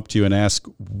going to come up to you and ask,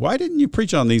 why didn't you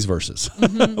preach on these verses?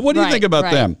 What do you think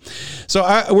about them? So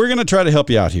we're going to try to help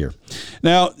you out here.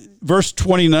 Now,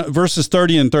 verses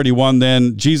 30 and 31,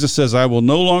 then Jesus says, I will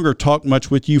no longer talk much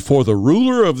with you, for the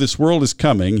ruler of this world is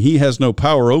coming. He has no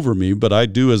power over me, but I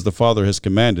do as the Father has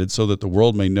commanded, so that the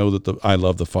world may know that I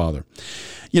love the Father.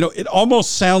 It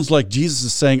almost sounds like Jesus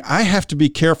is saying, I have to be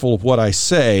careful of what I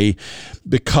say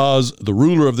because the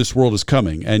ruler of this world is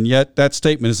coming. And yet that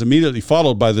statement is immediately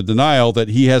followed by the denial that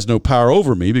he has no power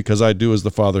over me because I do as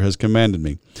the Father has commanded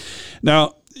me.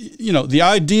 Now, the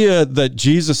idea that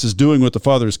Jesus is doing what the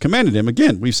Father has commanded him,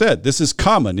 again, we've said this is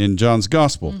common in John's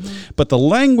gospel, but the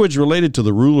language related to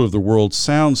the ruler of the world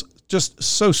sounds just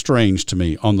so strange to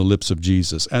me on the lips of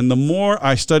Jesus. And the more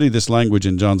I study this language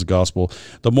in John's gospel,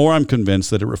 the more I'm convinced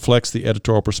that it reflects the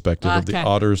editorial perspective of the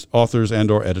authors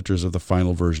and or editors of the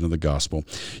final version of the gospel.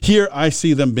 Here, I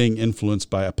see them being influenced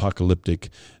by apocalyptic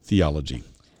theology.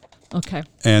 Okay.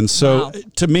 And so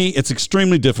to me, it's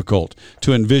extremely difficult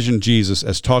to envision Jesus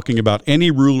as talking about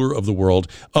any ruler of the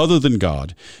world other than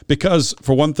God. Because,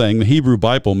 for one thing, the Hebrew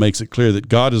Bible makes it clear that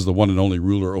God is the one and only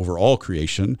ruler over all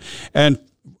creation. And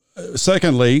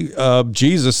secondly,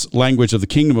 Jesus' language of the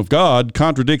kingdom of God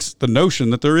contradicts the notion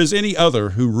that there is any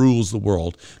other who rules the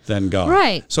world than God.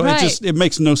 Right. So it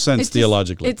makes no sense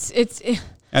theologically.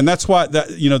 And that's why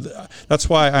that's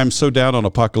why I'm so down on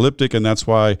apocalyptic, and that's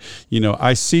why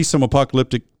I see some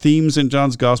apocalyptic themes in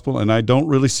John's gospel, and I don't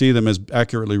really see them as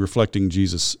accurately reflecting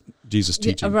Jesus'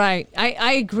 teaching. Yeah, right,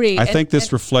 I agree. I think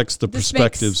this reflects the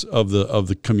perspectives of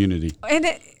the community, and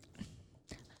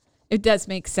it does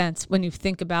make sense when you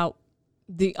think about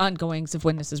the ongoings of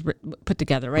when this is put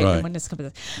together, right? And when this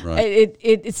comes,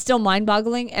 it's still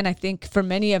mind-boggling, and I think for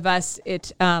many of us,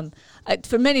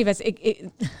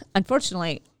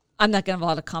 unfortunately, I'm not going to have a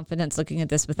lot of confidence looking at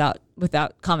this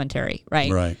without commentary,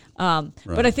 right? Right.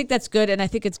 But I think that's good, and I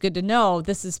think it's good to know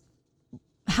this is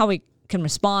how we can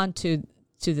respond to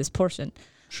this portion.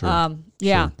 Sure.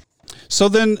 Yeah. Sure. So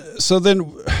then,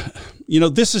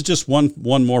 this is just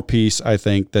one more piece, I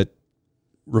think, that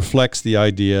reflects the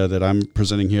idea that I'm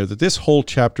presenting here, that this whole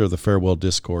chapter of the Farewell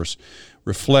Discourse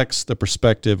reflects the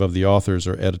perspective of the authors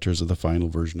or editors of the final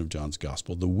version of John's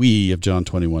Gospel, the we of John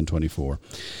 21:24.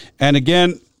 And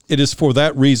again, it is for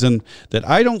that reason that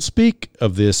I don't speak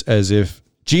of this as if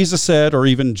Jesus said or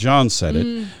even John said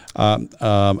it.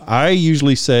 I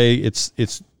usually say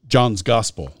it's John's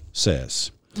Gospel says.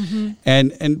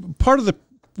 And part of the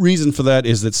reason for that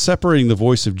is that separating the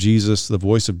voice of Jesus, the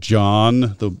voice of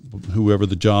John, whoever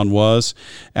the John was,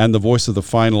 and the voice of the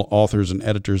final authors and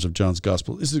editors of John's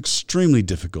gospel is extremely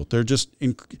difficult. They're just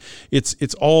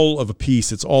it's all of a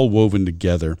piece. It's all woven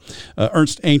together.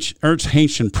 Ernst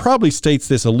Hainchen probably states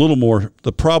this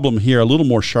the problem here a little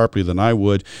more sharply than I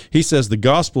would. He says the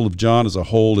Gospel of John as a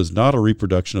whole is not a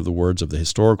reproduction of the words of the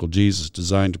historical Jesus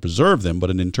designed to preserve them, but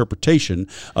a new interpretation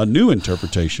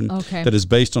that is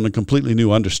based on a completely new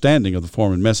understanding of the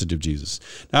form and message of Jesus.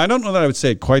 Now, I don't know that I would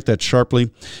say it quite that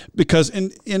sharply, because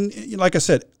in like I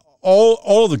said,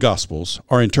 all of the Gospels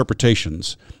are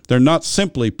interpretations. They're not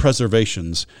simply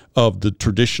preservations of the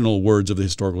traditional words of the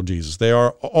historical Jesus. They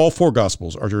are, all four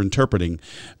Gospels are interpreting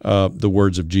the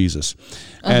words of Jesus.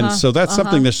 And so that's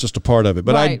something that's just a part of it.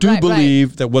 But I do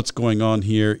believe that what's going on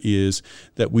here is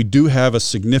that we do have a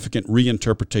significant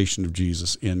reinterpretation of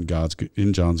Jesus in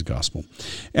John's Gospel.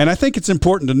 And I think it's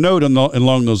important to note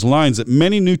along those lines that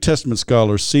many New Testament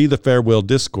scholars see the Farewell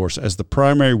Discourse as the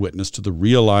primary witness to the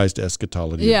realized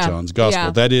eschatology of John's Gospel.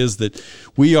 Yeah. That is, that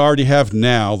we already have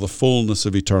now the fullness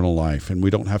of eternal life, and we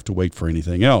don't have to wait for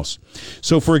anything else.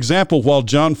 So, for example, while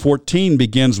John 14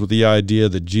 begins with the idea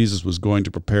that Jesus was going to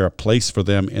prepare a place for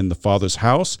them in the Father's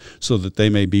house so that they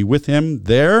may be with him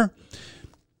there,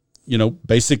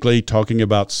 basically talking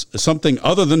about something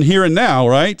other than here and now,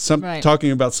 right? Talking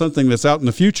about something that's out in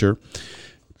the future.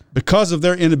 Because of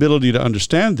their inability to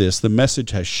understand this, the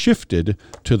message has shifted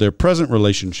to their present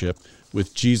relationship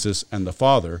with Jesus and the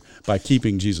Father by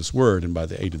keeping Jesus' word and by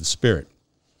the aid of the Spirit.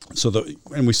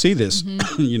 And we see this,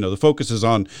 the focus is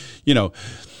on,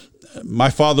 my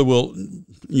Father will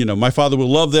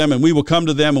love them, and we will come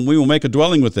to them, and we will make a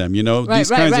dwelling with them.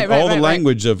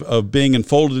 Language of being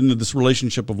enfolded into this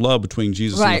relationship of love between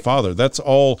Jesus and the Father. That's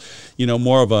all,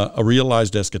 more of a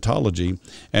realized eschatology,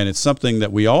 and it's something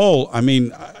that we all.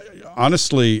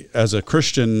 Honestly, as a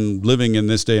Christian living in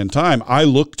this day and time, I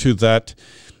look to that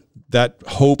that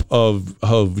hope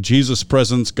of Jesus'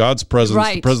 presence, God's presence,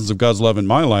 right. the presence of God's love in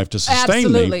my life to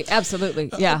sustain me.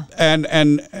 Absolutely, yeah.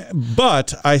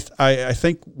 But I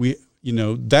think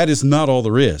that is not all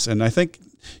there is, and I think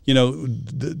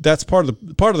that's part of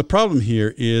the problem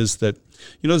here is that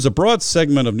there's a broad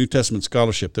segment of New Testament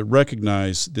scholarship that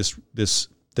recognize this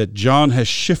that John has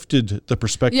shifted the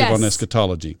perspective on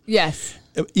eschatology. Yes,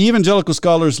 evangelical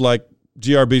scholars like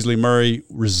G.R. Beasley Murray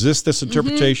resist this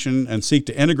interpretation and seek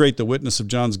to integrate the witness of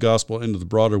John's gospel into the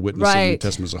broader witness of the New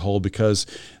Testament as a whole because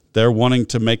they're wanting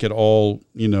to make it all,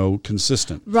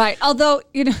 consistent. Right. Although,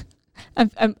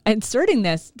 I'm inserting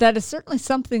this. That is certainly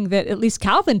something that at least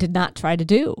Calvin did not try to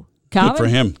do. Good for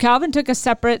him. Calvin took a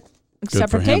separate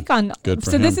take on. Good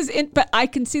for so him. This is, but I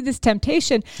can see this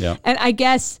temptation. Yeah. And I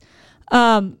guess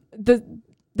the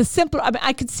simpler.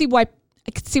 I could see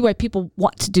why people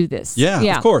want to do this.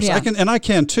 Yeah, of course. Yeah. I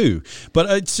can too. But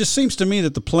it just seems to me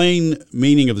that the plain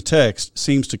meaning of the text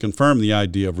seems to confirm the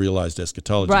idea of realized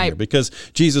eschatology here. Because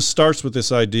Jesus starts with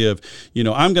this idea of,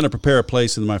 I'm going to prepare a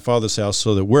place in my Father's house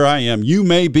so that where I am, you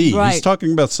may be. Right. He's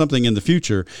talking about something in the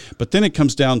future. But then it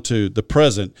comes down to the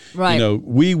present. Right.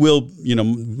 We will,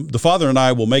 the Father and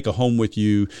I will make a home with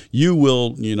you. You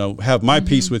will, have my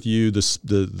peace with you.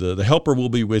 The Helper will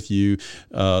be with you.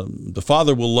 The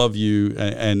Father will love you.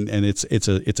 And it's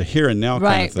a here and now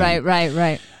kind of thing.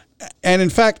 Right. And in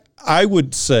fact, I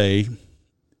would say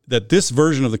that this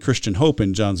version of the Christian hope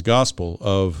in John's gospel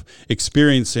of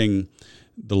experiencing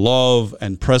the love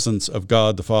and presence of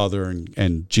God the Father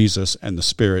and Jesus and the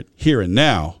Spirit here and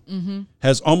now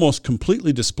has almost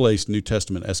completely displaced New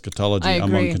Testament eschatology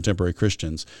among contemporary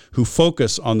Christians who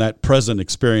focus on that present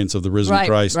experience of the risen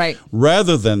Christ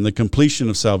rather than the completion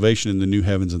of salvation in the new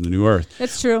heavens and the new earth.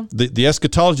 That's true. The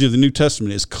eschatology of the New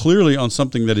Testament is clearly on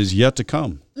something that is yet to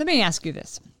come. Let me ask you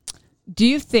this. Do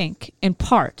you think, in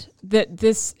part, that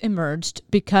this emerged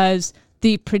because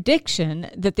the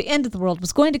prediction that the end of the world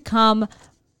was going to come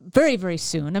very, very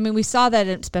soon? I mean, we saw that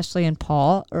especially in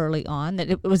Paul early on, that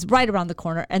it was right around the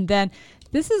corner. And then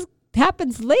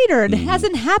happens later and it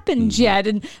hasn't happened yet.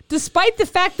 And despite the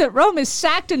fact that Rome is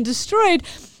sacked and destroyed,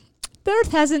 the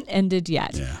earth hasn't ended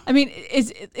yet. Yeah. I mean,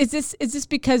 is this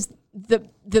because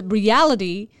the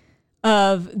reality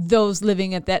of those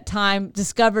living at that time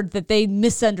discovered that they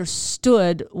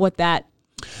misunderstood what that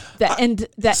end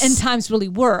times really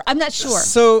were? I'm not sure.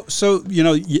 So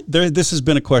this has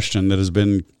been a question that has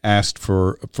been asked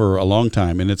for a long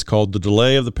time, and it's called the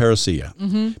delay of the parousia.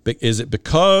 Is it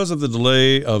because of the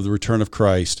delay of the return of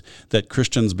Christ that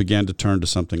Christians began to turn to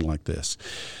something like this?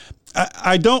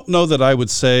 I don't know that I would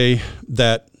say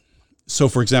that. So,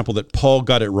 for example, that Paul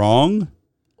got it wrong.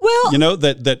 Well,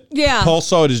 that Paul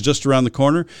saw it as just around the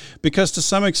corner, because to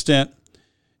some extent,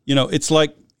 it's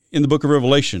like in the book of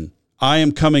Revelation, I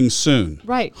am coming soon.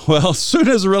 Right. Well, soon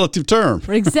is a relative term.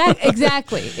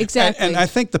 Exactly. And I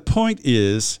think the point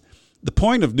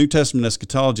of New Testament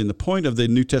eschatology and the point of the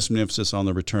New Testament emphasis on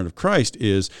the return of Christ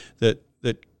is that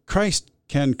Christ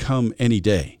can come any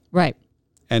day. Right.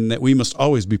 And that we must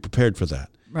always be prepared for that.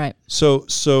 Right. So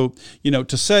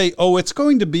to say, it's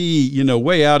going to be,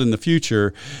 way out in the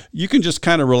future, you can just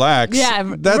kind of relax. Yeah,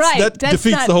 that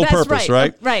defeats the whole purpose,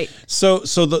 right? Right. So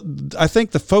I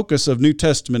think the focus of New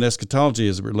Testament eschatology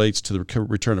as it relates to the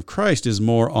return of Christ is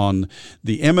more on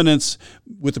the imminence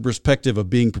with the perspective of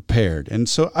being prepared. And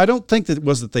so I don't think that it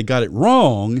was that they got it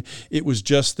wrong. It was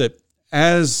just that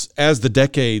as the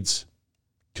decades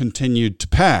continued to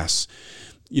pass,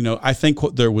 I think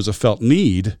there was a felt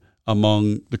need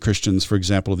among the Christians, for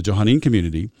example, of the Johannine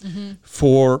community,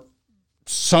 for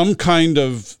some kind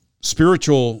of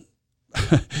spiritual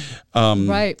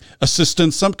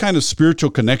assistance, some kind of spiritual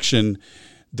connection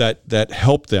that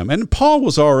helped them. And Paul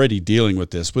was already dealing with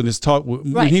this when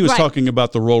he was talking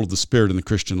about the role of the Spirit in the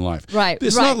Christian life. Right.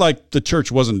 It's not like the church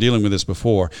wasn't dealing with this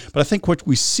before, but I think what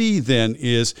we see then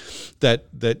is that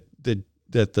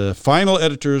the final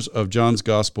editors of John's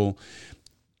gospel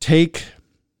take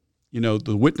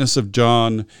the witness of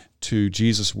John to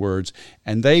Jesus' words,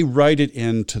 and they write it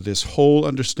into this whole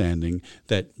understanding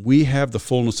that we have the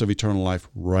fullness of eternal life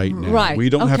right now. Right. We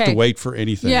don't have to wait for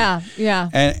anything. Yeah.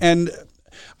 And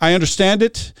I understand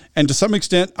it, and to some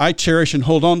extent, I cherish and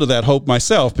hold on to that hope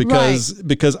myself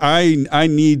because I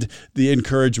need the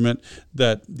encouragement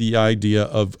that the idea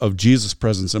of Jesus'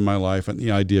 presence in my life and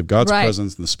the idea of God's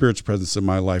presence and the Spirit's presence in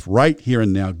my life right here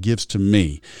and now gives to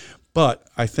me. But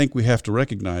I think we have to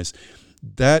recognize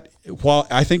that while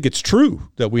I think it's true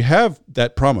that we have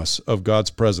that promise of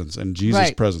God's presence and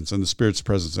Jesus' presence and the Spirit's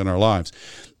presence in our lives,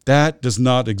 that does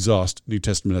not exhaust New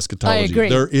Testament eschatology. I agree.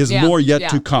 There is more yet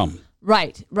to come.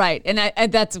 Right.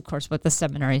 And that's, of course, what the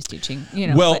seminary is teaching.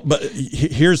 But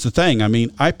here's the thing. I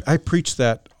mean, I preach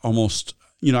that almost,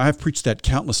 I've preached that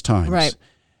countless times. Right.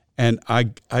 And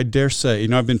I dare say,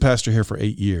 I've been pastor here for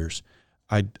 8 years.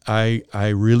 I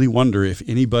really wonder if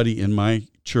anybody in my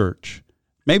church,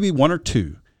 maybe one or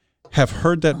two, have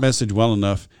heard that message well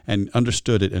enough and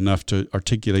understood it enough to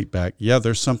articulate back, yeah,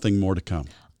 there's something more to come.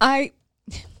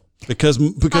 Because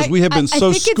we have been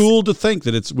so schooled to think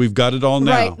that we've got it all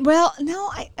now. Right. Well, no,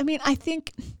 I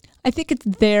think it's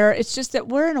there. It's just that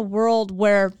we're in a world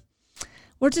where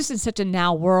we're just in such a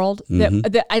now world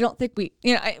that I don't think we,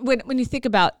 when you think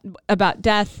about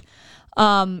death,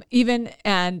 even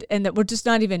and that we're just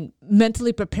not even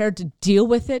mentally prepared to deal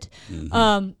with it,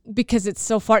 because it's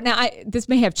so far. Now, this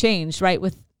may have changed, right,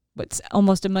 with what's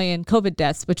almost 1 million COVID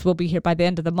deaths, which will be here by the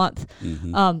end of the month.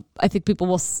 I think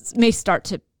people may start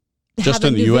to just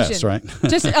in the U.S., right?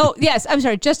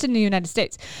 Just in the United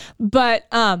States. But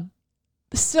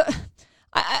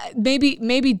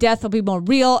maybe death will be more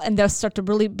real, and they'll start to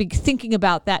really be thinking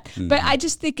about that. But I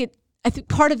just think I think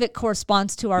part of it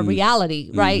corresponds to our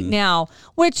reality right now,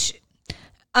 which,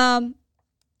 I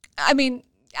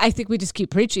think we just keep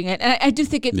preaching it, and I do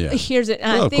think it hears it.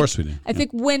 And of course we do. I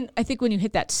think when you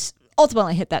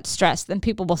ultimately hit that stress, then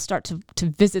people will start to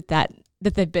visit that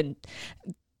they've been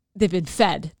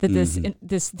fed that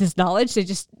this knowledge.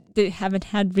 They haven't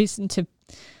had reason to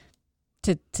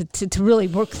really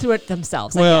work through it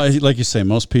themselves. Well, like you say,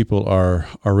 most people are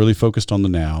really focused on the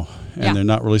now, and they're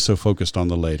not really so focused on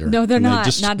the later. No, they're not. They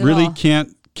just not at really all.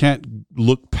 can't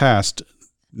look past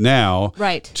now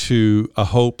to a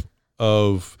hope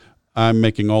of I'm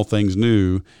making all things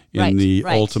new in the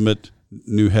ultimate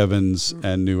new heavens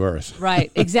and new earth. Right.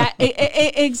 Exactly.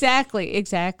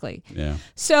 Yeah.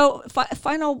 So,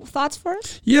 final thoughts for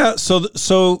us? Yeah.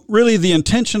 So really, the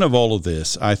intention of all of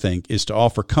this, I think, is to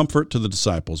offer comfort to the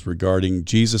disciples regarding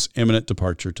Jesus' imminent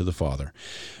departure to the Father.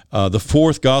 The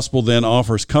fourth gospel then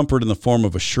offers comfort in the form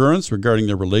of assurance regarding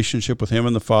their relationship with Him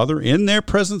and the Father in their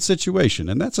present situation,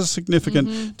 and that's a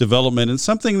significant development and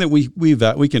something that we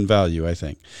can value, I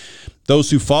think.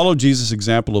 Those who follow Jesus'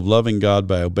 example of loving God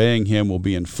by obeying Him will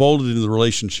be enfolded into the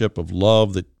relationship of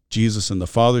love that Jesus and the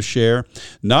Father share,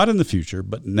 not in the future,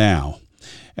 but now.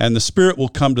 And the Spirit will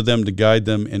come to them to guide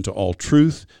them into all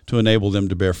truth, to enable them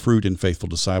to bear fruit in faithful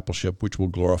discipleship, which will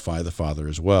glorify the Father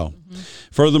as well.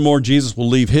 Furthermore, Jesus will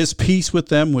leave His peace with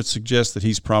them, which suggests that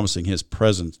He's promising His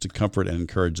presence to comfort and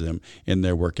encourage them in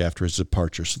their work after His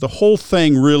departure. So the whole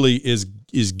thing really is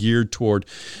geared toward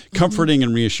comforting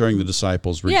and reassuring the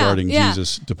disciples regarding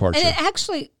Jesus' departure. And it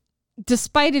actually,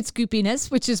 despite its goopiness,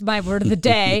 which is my word of the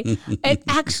day, it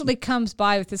actually comes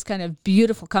by with this kind of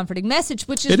beautiful, comforting message,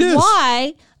 which is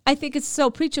why I think it's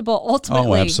so preachable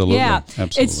ultimately. Oh, absolutely. Yeah.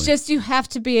 Absolutely. It's just you have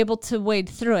to be able to wade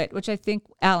through it, which I think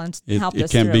Alan's helped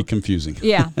us through. It can be confusing.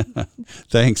 Yeah.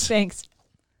 Thanks.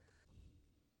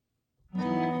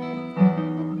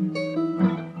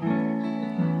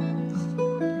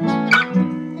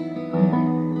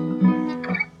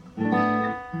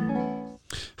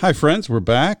 Hi, friends. We're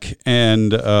back.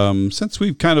 And since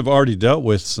we've kind of already dealt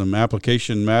with some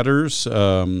application matters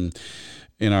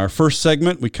in our first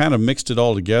segment, we kind of mixed it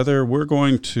all together. We're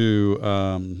going to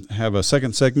have a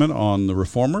second segment on the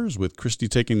Reformers with Christy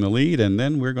taking the lead, and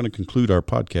then we're going to conclude our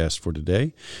podcast for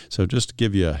today. So just to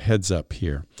give you a heads up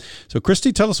here. So,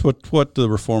 Christy, tell us what the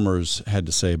Reformers had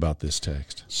to say about this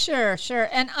text. Sure.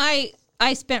 And I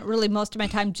spent really most of my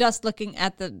time just looking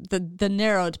at the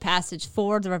narrowed passage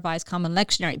for the Revised Common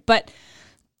Lectionary. But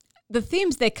the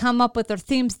themes they come up with are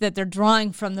themes that they're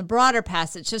drawing from the broader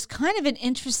passage. It's kind of an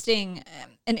interesting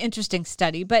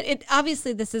study. But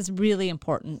obviously this is really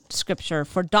important scripture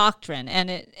for doctrine,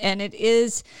 and it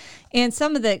is in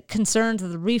some of the concerns of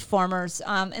the Reformers,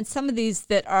 and some of these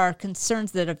that are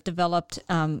concerns that have developed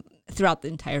throughout the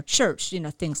entire church,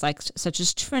 things such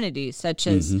as Trinity, such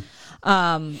as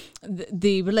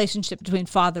the relationship between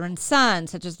Father and Son,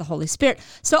 such as the Holy Spirit.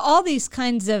 So all these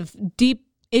kinds of deep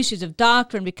issues of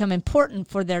doctrine become important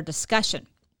for their discussion.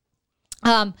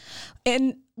 And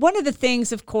one of the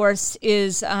things, of course,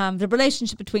 is the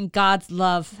relationship between God's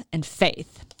love and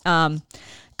faith.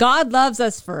 God loves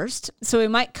us first, so we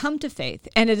might come to faith,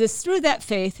 and it is through that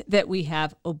faith that we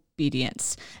have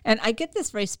obedience. And I get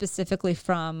this very specifically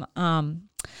from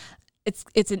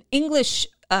it's an English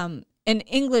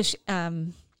analysis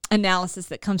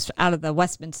that comes out of the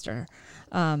Westminster,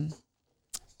 and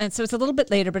so it's a little bit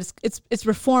later, but it's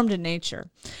Reformed in nature,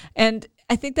 and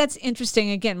I think that's interesting.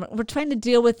 Again, we're trying to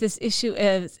deal with this issue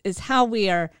is how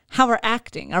we're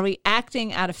acting. Are we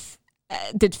acting out of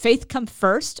did faith come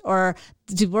first or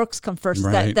did works come first?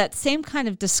 Right. That same kind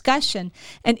of discussion.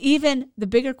 And even the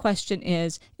bigger question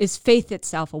is faith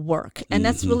itself a work? And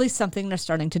that's really something they're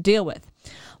starting to deal with.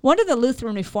 One of the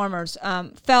Lutheran reformers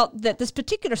felt that this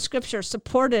particular scripture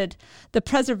supported the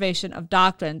preservation of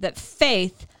doctrine, that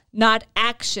faith, not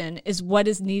action, is what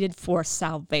is needed for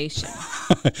salvation.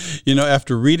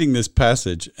 After reading this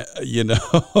passage,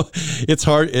 it's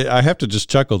hard. I have to just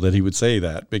chuckle that he would say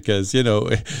that because,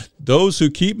 those who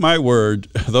keep my word,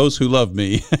 those who love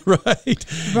me, right?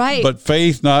 Right. But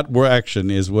faith, not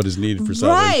action, is what is needed for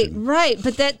salvation. Right.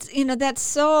 But that's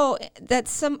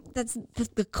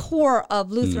the core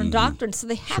of Lutheran doctrine. So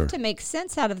they have to make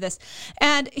sense out of this.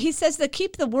 And he says that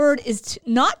keep the word is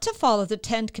not to follow the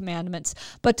 10 commandments,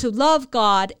 but to love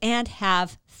God and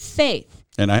have faith.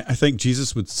 And I think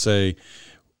Jesus would say,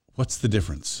 what's the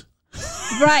difference?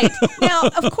 Right. Now,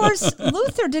 of course,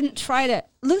 Luther didn't try to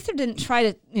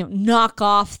knock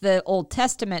off the Old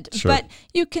Testament, Sure. but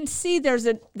you can see there's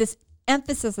this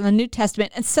emphasis on the New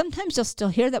Testament, and sometimes you'll still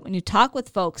hear that when you talk with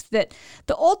folks, that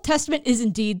the Old Testament is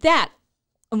indeed that.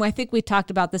 And I think we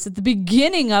talked about this at the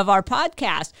beginning of our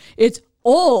podcast. It's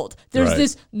old. There's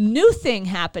this new thing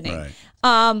happening. Right.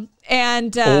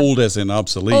 Old as in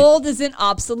obsolete. Old as in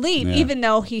obsolete, Yeah. even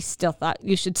though he still thought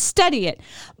you should study it.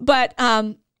 But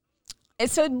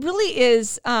so it really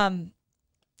is.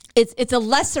 It's a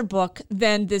lesser book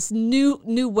than this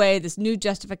new way, this new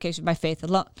justification by faith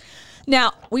alone.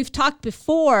 Now, we've talked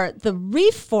before, the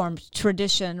Reformed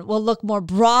tradition will look more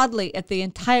broadly at the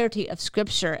entirety of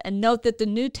Scripture and note that the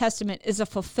New Testament is a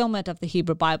fulfillment of the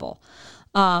Hebrew Bible.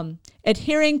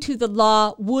 Adhering to the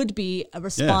law would be a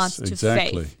response to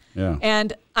faith. Yeah.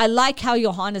 And I like how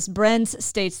Johannes Brenz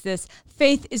states this: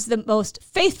 faith is the most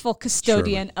faithful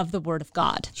custodian of the Word of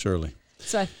God. Surely.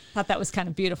 So I thought that was kind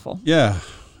of beautiful. Yeah.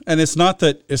 And it's not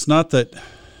that,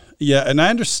 and I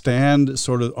understand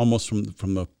sort of almost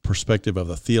from the perspective of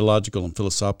the theological and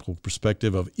philosophical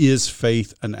perspective of, is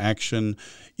faith an action?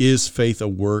 Is faith a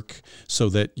work, so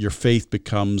that your faith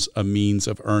becomes a means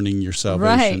of earning your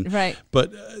salvation? Right.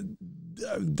 But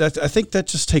I think that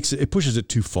just pushes it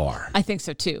too far. I think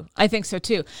so too.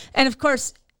 And of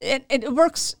course, it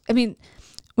works. I mean,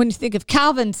 when you think of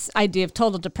Calvin's idea of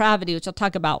total depravity, which I'll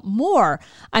talk about more,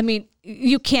 I mean,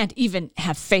 you can't even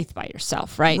have faith by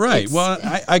yourself, right? Right. Well,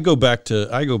 I go back to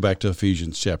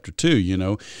Ephesians chapter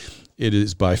 2. It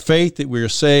is by faith that we are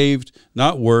saved,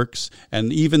 not works,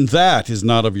 and even that is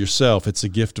not of yourself. It's a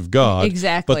gift of God.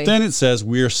 Exactly. But then it says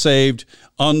we are saved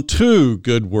unto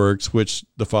good works, which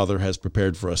the Father has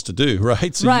prepared for us to do,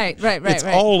 right? So right. It's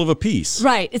all of a piece.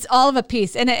 Right. It's all of a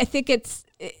piece. And I think it's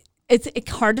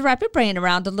hard to wrap your brain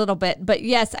around a little bit. But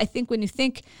yes, I think when you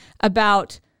think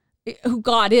about who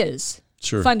God is,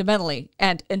 Sure. fundamentally,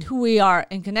 and who we are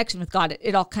in connection with God,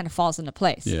 it all kind of falls into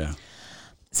place. Yeah.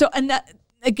 So, and that,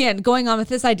 again, going on with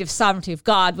this idea of sovereignty of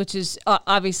God, which is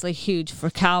obviously huge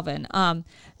for Calvin,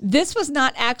 this was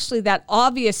not actually that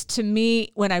obvious to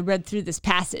me when I read through this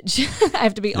passage. I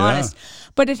have to be honest.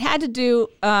 But it had to do,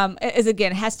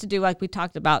 it has to do, like we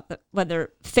talked about,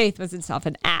 whether faith was itself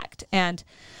an act. And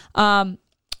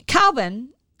Calvin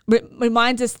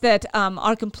reminds us that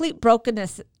our complete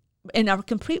brokenness,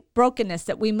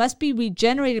 that we must be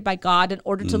regenerated by God in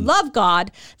order to love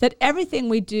God, that everything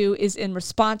we do is in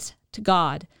response to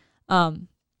God.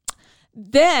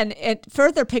 Then it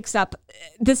further picks up,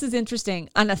 this is interesting,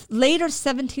 on a later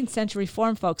 17th century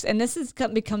Reform, folks, and this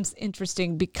becomes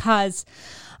interesting because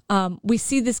we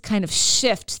see this kind of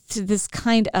shift to this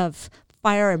kind of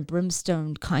fire and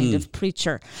brimstone kind of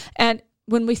preacher. And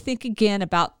when we think again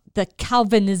about the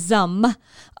Calvinism,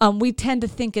 we tend to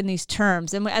think in these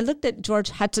terms. And I looked at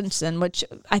George Hutchinson, which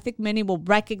I think many will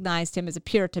recognize him as a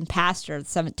Puritan pastor of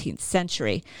the 17th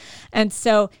century. And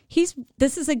so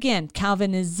this is, again,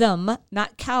 Calvinism,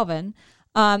 not Calvin.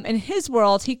 In his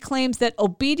world, he claims that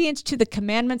obedience to the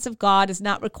commandments of God is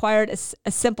not required as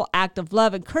a simple act of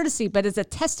love and courtesy, but as a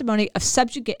testimony of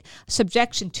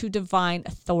subjection to divine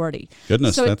authority.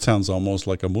 Goodness, so that sounds almost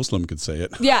like a Muslim could say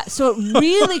it. Yeah, so it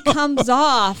really comes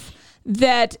off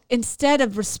that instead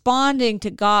of responding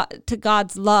to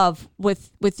God's love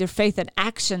with your faith and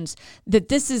actions, that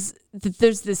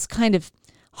there's this kind of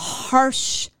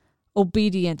harsh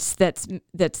obedience that's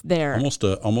there.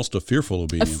 Almost a fearful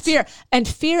obedience.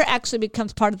 Fear actually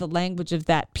becomes part of the language of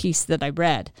that piece that I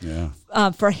read. Yeah.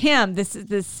 For him,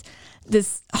 this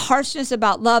harshness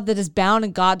about love that is bound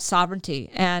in God's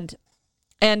sovereignty, and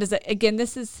again,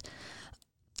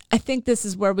 I think this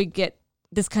is where we get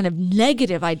this kind of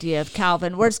negative idea of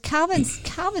Calvin, whereas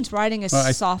Calvin's writing is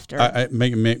softer. It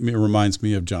reminds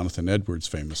me of Jonathan Edwards'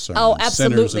 famous sermon, Oh,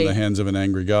 absolutely. Sinners in the Hands of an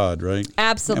Angry God, right?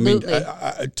 Absolutely.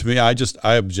 I mean, to me,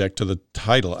 I object to the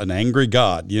title, An Angry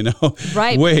God,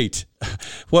 Right. Wait,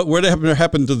 what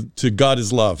happened to God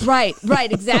is love? Right,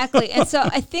 exactly. And so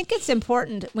I think it's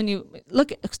important when you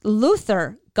look at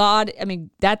Luther, God, I mean,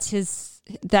 that's his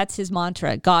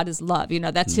mantra. God is love.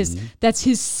 That's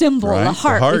his symbol, right? the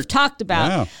heart we've talked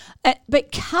about. Yeah.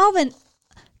 But Calvin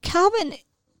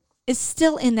is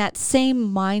still in that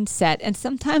same mindset. And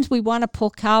sometimes we want to pull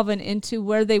Calvin into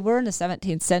where they were in the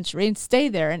 17th century and stay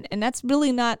there. And that's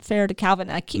really not fair to Calvin.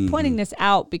 And I keep pointing this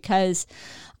out because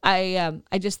I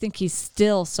just think he's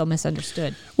still so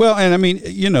misunderstood. Well, and I mean,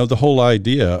 the whole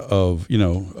idea of,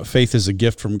 faith is a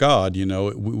gift from God,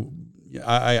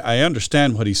 I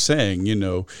understand what he's saying.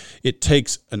 It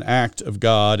takes an act of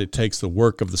God. It takes the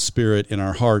work of the Spirit in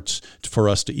our hearts for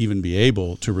us to even be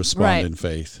able to respond in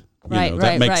faith.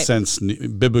 That makes sense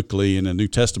biblically in a New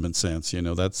Testament sense.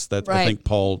 That's I think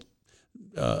Paul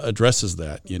addresses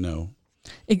that.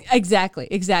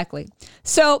 Exactly.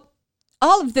 So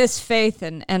all of this faith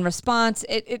and response,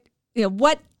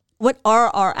 what are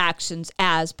our actions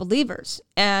as believers?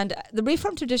 And the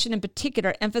Reformed tradition in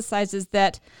particular emphasizes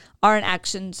that our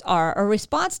actions are a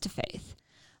response to faith.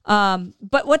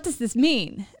 But what does this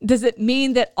mean? Does it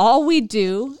mean that all we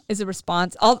do is a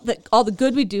response, all the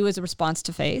good we do is a response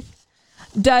to faith?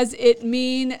 Does it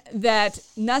mean that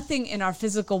nothing in our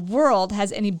physical world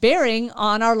has any bearing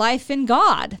on our life in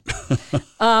God?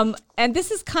 And this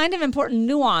is kind of important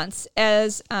nuance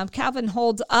as Calvin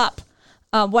holds up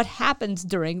what happens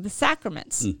during the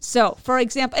sacraments. So, for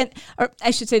example, or I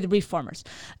should say the Reformers,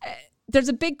 there's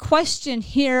a big question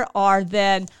here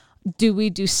do we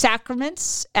do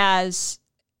sacraments as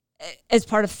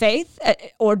part of faith,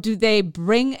 or do they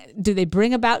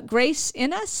bring about grace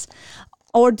in us,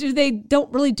 or do they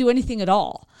don't really do anything at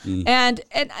all? And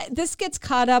this gets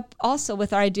caught up also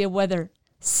with our idea of whether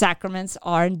sacraments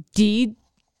are indeed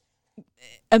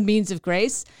a means of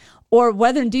grace, or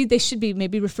whether indeed they should be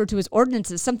maybe referred to as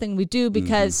ordinances, something we do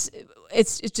because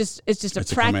it's just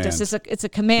a practice. It's a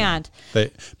command.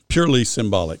 Purely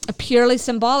symbolic. Purely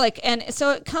symbolic. And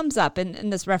so it comes up in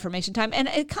this Reformation time. And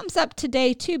it comes up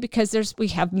today too because we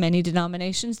have many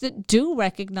denominations that do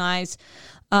recognize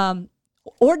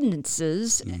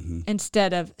ordinances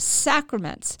instead of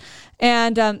sacraments.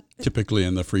 And typically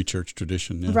in the Free Church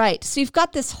tradition. Yeah. Right. So you've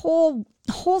got this whole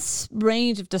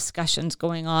range of discussions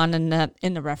going on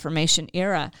in the Reformation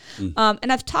era.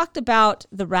 And I've talked about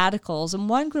the radicals, and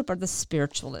one group are the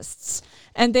spiritualists.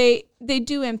 And they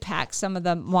do impact some of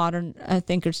the modern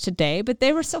thinkers today, but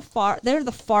they're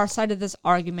the far side of this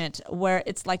argument where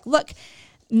it's like, look,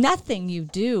 nothing you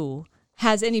do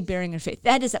has any bearing on faith.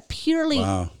 That is a purely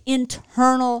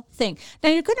internal thing. Now,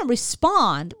 you're going to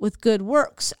respond with good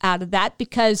works out of that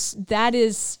because that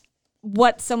is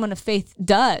what someone of faith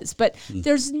does. But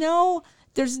doesn't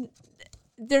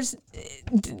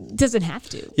have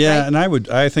to. Yeah, right? and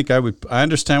I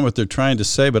understand what they're trying to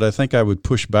say, but I think I would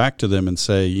push back to them and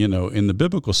say, in the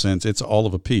biblical sense, it's all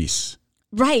of a piece.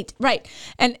 Right.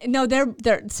 And no, they're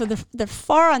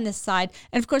far on this side.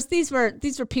 And of course, these were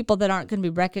people that aren't going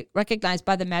to be recognized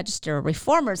by the magisterial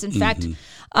reformers. In fact,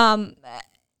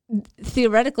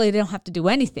 theoretically, they don't have to do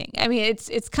anything. I mean,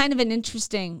 it's kind of an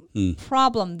interesting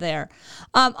problem there.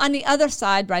 On the other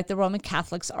side, right, the Roman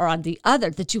Catholics are on the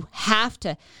other, that you have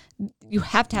to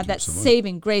have that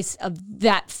saving grace of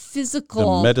that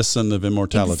physical, the medicine of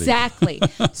immortality. Exactly.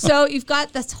 So you've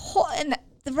got this whole, and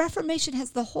the Reformation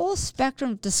has the whole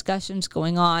spectrum of discussions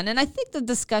going on. And I think the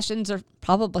discussions are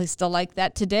probably still like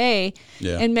that today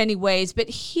in many ways. But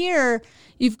here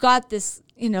you've got this,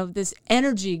 this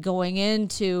energy going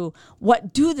into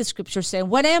what do the scriptures say?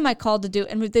 What am I called to do?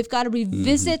 And they've got to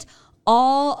revisit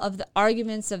all of the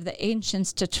arguments of the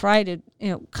ancients to try to,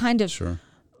 kind of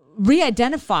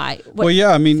re-identify what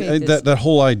that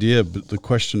whole idea, the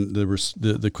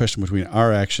question between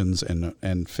our actions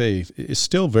and faith is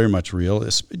still very much real.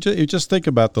 Just think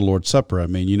about the Lord's Supper. I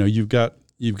mean, you've got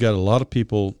a lot of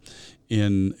people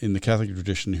in the Catholic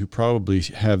tradition who probably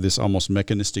have this almost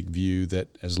mechanistic view that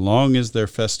as long as they're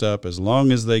fessed up, as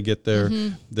long as they get their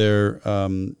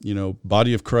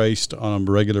body of Christ on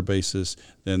a regular basis,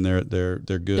 then they're good.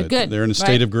 They're good. They're in a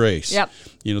state of grace. Yep.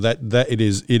 That it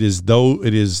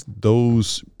is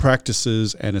those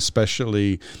practices, and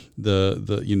especially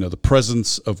the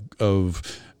presence of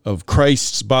of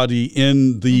Christ's body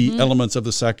in the elements of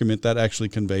the sacrament, that actually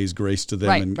conveys grace to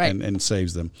them and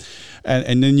saves them.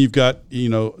 And then you've got,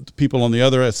 people on the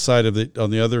other side of it, on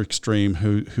the other extreme,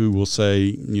 who will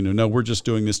say, no, we're just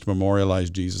doing this to memorialize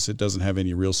Jesus. It doesn't have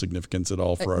any real significance at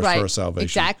all for our salvation.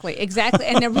 Exactly.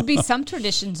 And there would be some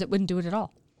traditions that wouldn't do it at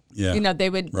all. Yeah. They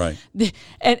would. Right.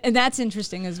 And that's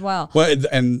interesting as well. Well,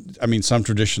 and I mean, some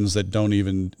traditions that don't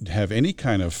even have any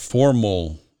kind of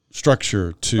formal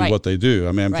structure to what they do.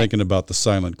 I mean, I'm thinking about the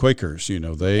silent Quakers.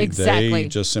 They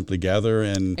just simply gather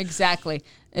and exactly.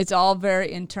 It's all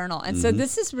very internal, and so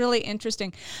this is really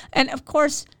interesting. And of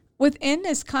course, within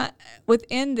this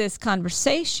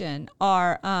conversation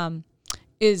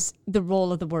is the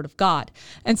role of the Word of God.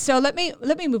 And so let me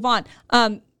move on.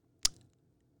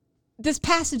 This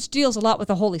passage deals a lot with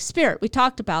the Holy Spirit. We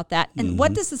talked about that, and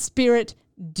what does the Spirit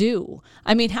do?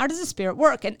 I mean, how does the Spirit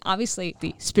work? And obviously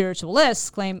the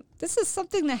spiritualists claim this is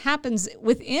something that happens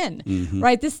within,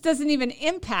 right? This doesn't even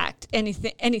impact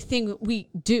anything we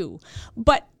do.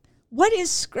 But what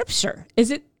is Scripture? Is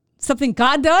it something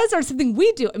God does or something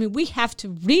we do? I mean, we have to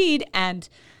read and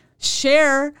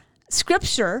share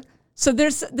Scripture. So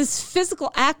there's this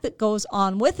physical act that goes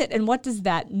on with it. And what does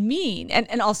that mean?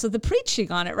 And also the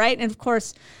preaching on it, right? And of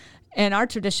course, in our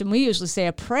tradition, we usually say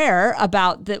a prayer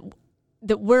about that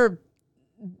we're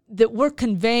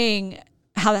conveying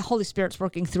how the Holy Spirit's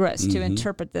working through us to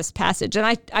interpret this passage.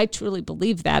 And I truly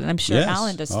believe that, and I'm sure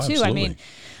Alan does too. Absolutely. I mean,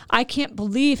 I can't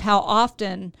believe how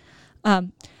often,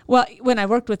 when I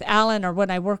worked with Alan or when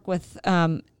I work with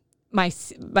my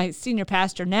senior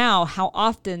pastor now, how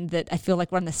often that I feel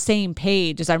like we're on the same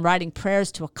page as I'm writing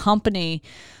prayers to accompany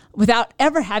without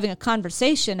ever having a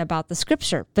conversation about the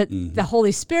Scripture. But the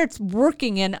Holy Spirit's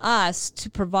working in us to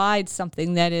provide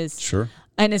something that is,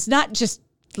 and it's not just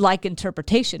like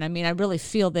interpretation. I mean, I really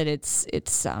feel that it's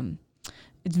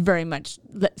very much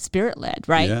Spirit-led,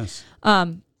 right? Yes.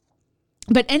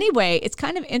 But anyway, it's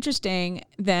kind of interesting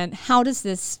then, how does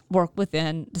this work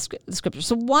within the Scripture?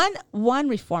 So one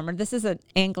reformer, this is an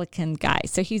Anglican guy,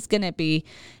 so he's going to be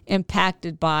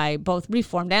impacted by both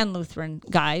Reformed and Lutheran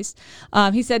guys.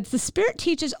 He said, the Spirit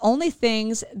teaches only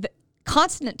things that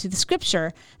consonant to the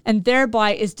Scripture, and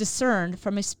thereby is discerned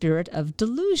from a spirit of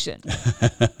delusion.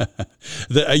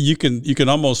 You can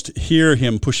almost hear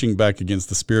him pushing back against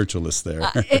the spiritualists there.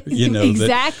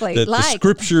 Exactly. That the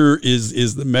Scripture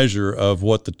is the measure of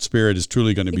what the Spirit is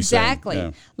truly going to be saying. Exactly.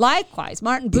 Yeah. Likewise,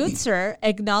 Martin Bucer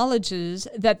acknowledges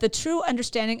that the true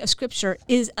understanding of Scripture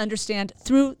is understood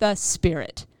through the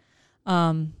Spirit.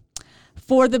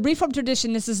 For the Reformed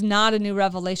tradition, this is not a new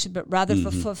revelation, but rather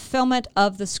for fulfillment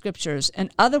of the Scriptures. In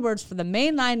other words, for the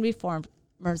mainline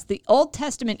Reformers, the Old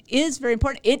Testament is very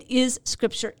important. It is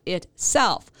Scripture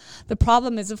itself. The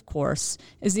problem is, of course,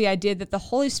 is the idea that the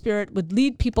Holy Spirit would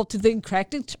lead people to the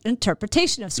incorrect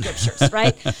interpretation of Scriptures,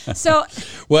 right? So,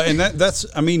 well, and that's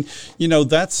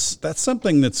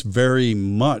something that's very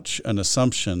much an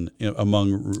assumption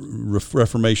among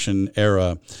Reformation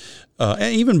era.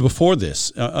 And even before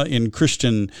this, in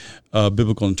Christian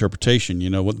biblical interpretation,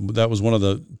 that was one of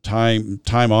the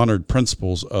time-honored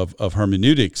principles of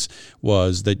hermeneutics,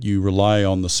 was that you rely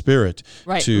on the Spirit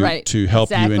to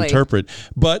help you interpret.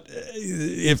 But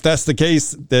if that's the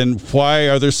case, then why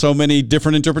are there so many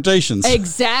different interpretations?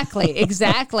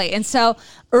 Exactly. And so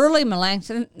early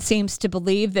Melanchthon seems to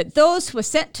believe that those who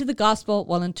assent to the gospel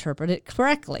will interpret it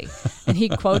correctly. And he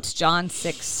quotes John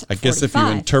 6:45. I guess if you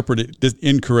interpret it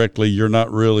incorrectly, you're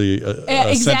not really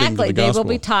assenting to the gospel. They will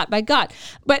be taught by God.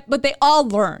 But they all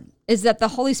learn is that the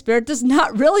Holy Spirit does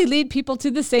not really lead people to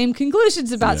the same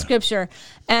conclusions about Scripture.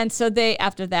 And so they,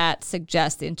 after that,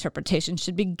 suggest the interpretation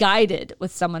should be guided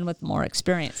with someone with more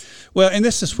experience. Well, and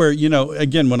this is where,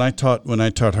 again, when I taught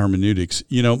hermeneutics,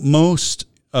 most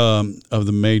of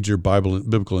the major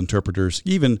biblical interpreters,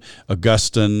 even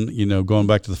Augustine, going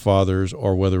back to the fathers,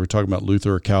 or whether we're talking about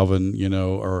Luther or Calvin,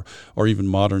 or even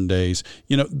modern days,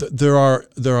 there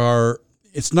are.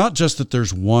 It's not just that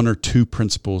there's one or two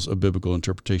principles of biblical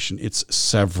interpretation; it's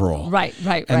several. Right.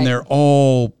 And they're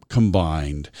all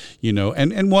combined,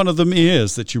 and one of them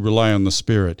is that you rely on the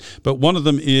Spirit, but one of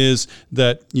them is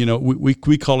that,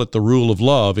 we call it the rule of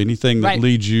love. Anything that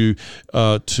leads you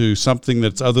to something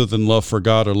that's other than love for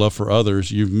God or love for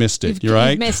others, you've missed it.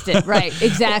 You've missed it, right?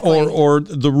 Exactly. or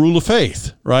the rule of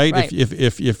faith, right?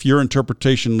 If your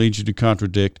interpretation leads you to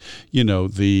contradict,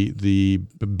 the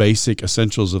basic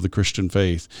essentials of the Christian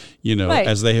faith,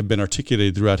 as they have been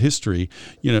articulated throughout history,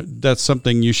 that's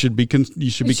something you should be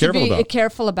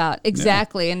careful about. about.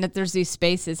 Exactly. And that there's these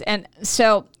spaces. And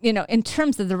so, in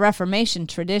terms of the Reformation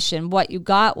tradition, what you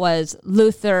got was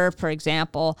Luther, for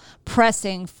example,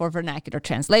 pressing for vernacular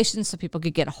translations so people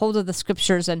could get a hold of the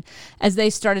scriptures. And as they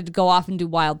started to go off and do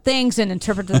wild things and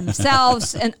interpret them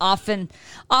themselves, and often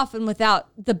without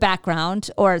the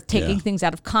background or taking things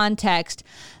out of context,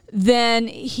 then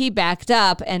he backed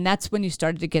up, and that's when you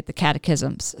started to get the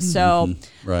catechisms. So,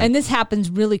 and this happens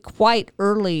really quite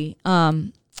early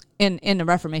in the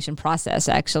Reformation process,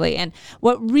 actually. And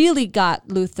what really got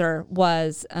Luther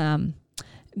was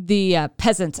the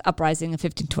Peasants' Uprising of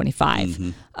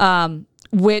 1525,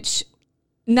 which,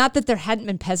 not that there hadn't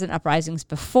been peasant uprisings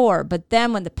before, but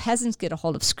then when the peasants get a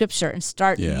hold of Scripture and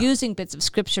start using bits of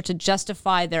Scripture to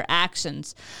justify their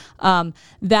actions,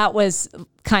 that was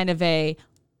kind of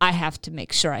I have to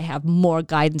make sure I have more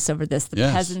guidance over this. The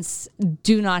peasants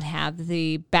do not have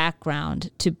the background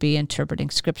to be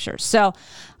interpreting Scripture. So,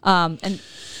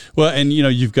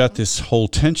 you've got this whole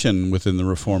tension within the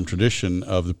Reformed tradition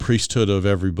of the priesthood of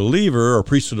every believer, or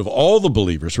priesthood of all the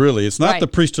believers, really. It's not the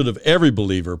priesthood of every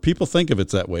believer. People think of it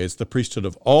that way. It's the priesthood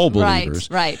of all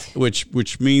believers. Right.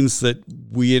 Which means that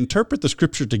we interpret the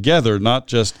Scripture together, not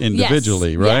just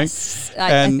individually, right? Yes,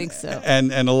 I think so.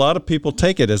 And a lot of people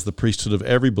take it as the priesthood of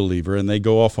every believer, and they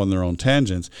go off on their own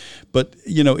tangents. But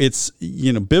it's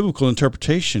biblical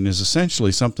interpretation is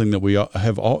essentially something that we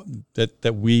have all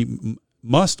that we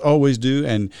must always do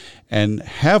and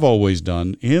have always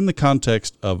done in the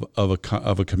context of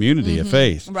a community of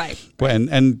faith. Right.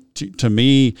 And to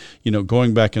me,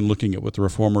 going back and looking at what the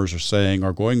Reformers are saying,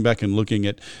 or going back and looking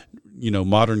at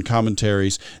modern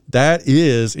commentaries, that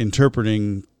is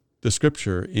interpreting the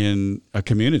Scripture in a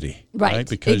community, right?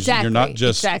 Because you're not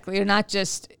just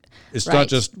It's not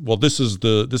just, well, this is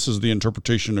the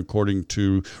interpretation according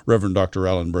to Reverend Dr.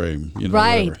 Alan Brame.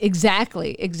 Right,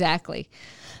 whatever. Exactly.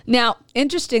 Now,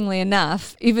 interestingly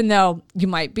enough, even though you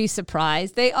might be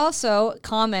surprised, they also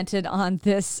commented on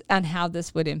this and how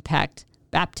this would impact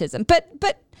baptism. But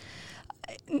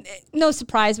no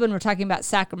surprise when we're talking about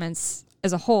sacraments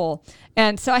as a whole.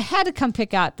 And so I had to come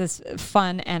pick out this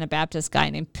fun Anabaptist guy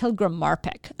named Pilgrim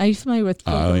Marpeck. Are you familiar with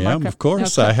Pilgrim Marpeck? Of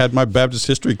course. Okay. I had my Baptist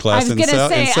history class in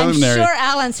seminary. I'm sure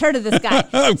Alan's heard of this guy.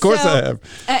 Of course I have.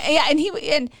 And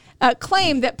he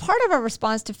claimed that part of our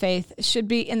response to faith should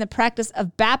be in the practice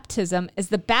of baptism, as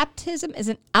the baptism is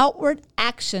an outward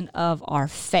action of our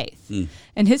faith.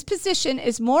 And his position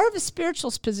is more of a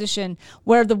spiritual position,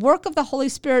 where the work of the Holy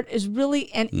Spirit is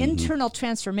really an internal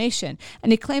transformation.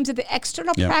 And he claims that the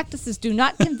external practices do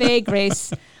not convey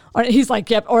grace, or he's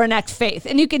like, or enact faith.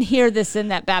 And you can hear this in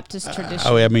that Baptist tradition.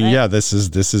 This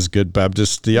is good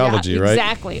Baptist theology, right?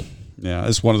 Exactly. Yeah,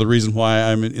 it's one of the reasons why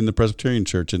I'm in the Presbyterian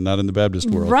Church and not in the Baptist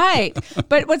world. Right.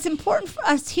 But what's important for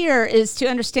us here is to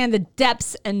understand the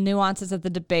depths and nuances of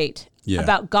the debate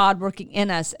about God working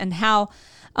in us, and how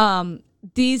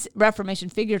these Reformation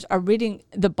figures are reading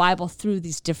the Bible through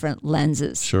these different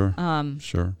lenses. Sure.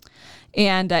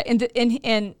 And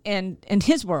in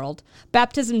his world,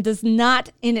 baptism does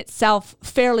not in itself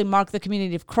fairly mark the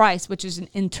community of Christ, which is an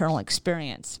internal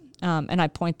experience. And I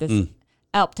point this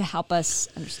out to help us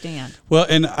understand. Well,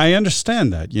 and I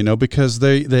understand that, because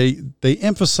they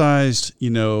emphasized,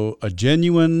 a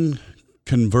genuine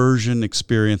conversion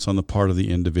experience on the part of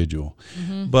the individual.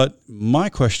 But my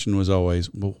question was always,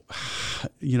 well,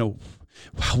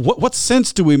 what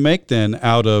sense do we make then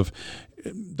out of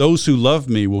those who love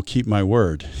me will keep my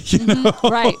word?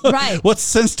 Right. What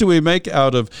sense do we make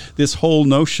out of this whole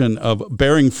notion of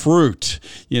bearing fruit,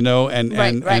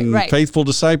 and faithful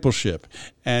discipleship?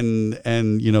 And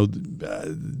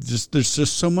there's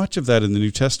just so much of that in the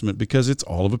New Testament, because it's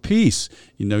all of a piece.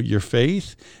 Your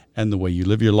faith and the way you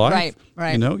live your life,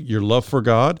 right. Your love for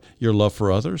God, your love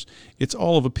for others, it's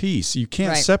all of a piece. You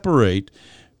can't separate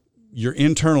your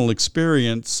internal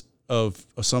experience of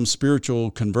some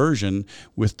spiritual conversion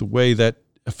with the way that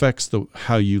affects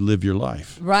how you live your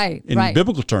life. Right. In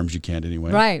biblical terms, you can't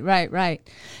anyway. Right.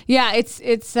 Yeah,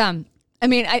 it's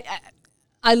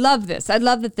I love this. I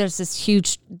love that there's this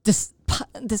huge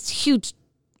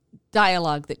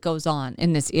dialogue that goes on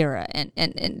in this era, and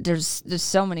there's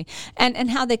so many,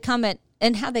 and how they come at.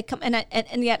 And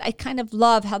yet I kind of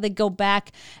love how they go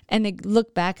back and they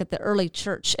look back at the early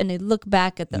church, and they look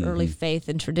back at the early faith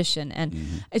and tradition,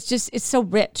 and it's so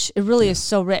rich. It really is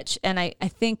so rich, and I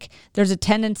think there's a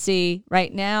tendency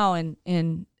right now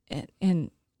in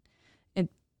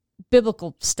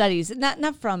biblical studies,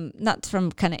 not from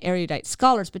kind of erudite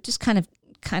scholars, but just kind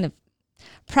of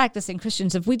practicing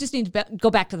Christians, if we just need to go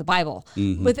back to the Bible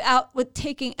with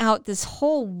taking out this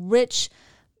whole rich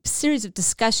series of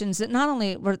discussions that not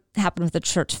only happened with the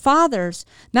church fathers,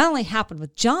 not only happened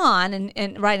with John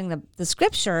and writing the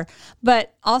scripture,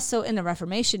 but also in the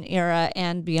Reformation era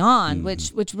and beyond,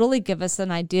 which really give us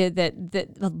an idea that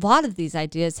a lot of these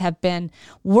ideas have been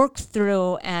worked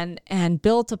through and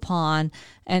built upon,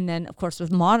 and then of course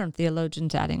with modern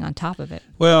theologians adding on top of it.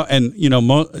 Well, and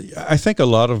I think a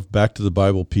lot of Back to the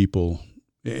Bible people,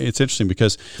 it's interesting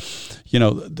because,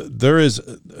 there is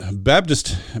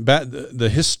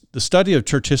the study of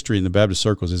church history in the Baptist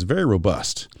circles is very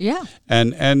robust. Yeah.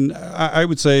 And I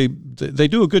would say they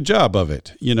do a good job of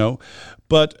it,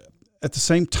 but at the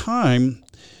same time,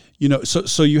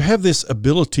 so you have this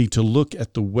ability to look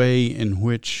at the way in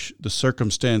which the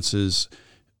circumstances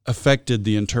affected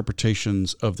the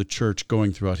interpretations of the church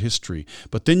going throughout history.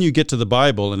 But then you get to the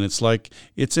Bible and it's like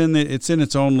it's in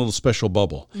its own little special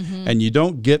bubble. And you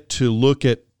don't get to look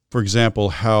at, for example,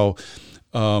 how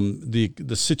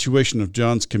the situation of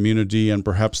John's community and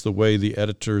perhaps the way the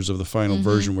editors of the final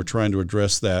version were trying to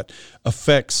address that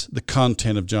affects the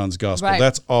content of John's gospel. Right.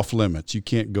 That's off limits. You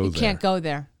can't go there. You can't go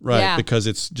there. Right, yeah. Because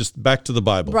it's just back to the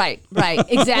Bible. Right,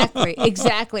 exactly.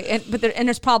 But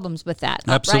there's problems with that.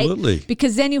 Absolutely. Right?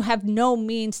 Because then you have no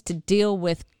means to deal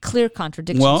with clear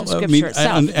contradictions of Scripture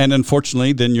itself. And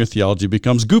unfortunately, then your theology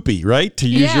becomes goopy, right? To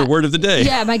use your word of the day.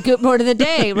 Yeah, my good word of the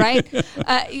day, right?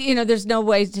 There's no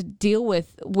way to deal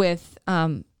with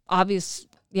obvious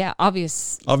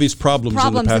problems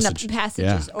in the passage.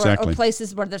 passages, yeah, exactly. or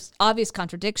places where there's obvious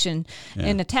contradiction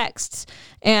in the texts,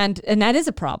 and that is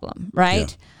a problem,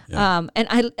 right? Yeah.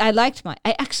 And I liked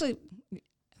I actually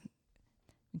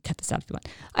cut this out if you want.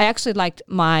 I actually liked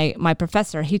my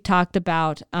professor. He talked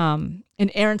about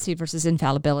inerrancy versus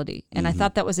infallibility, and I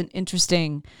thought that was an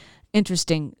interesting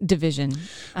division.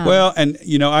 Well, and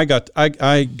I got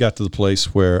to the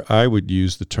place where I would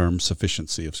use the term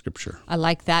sufficiency of Scripture. I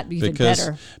like that even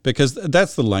better, because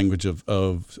that's the language of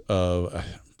 1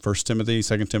 Timothy,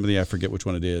 2 Timothy. I forget which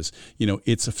one it is.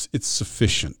 It's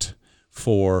sufficient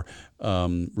for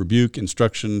rebuke,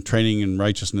 instruction, training in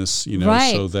righteousness,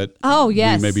 right. so that we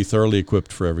may be thoroughly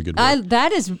equipped for every good work.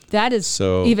 That is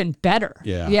so, even better.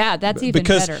 Yeah, that's even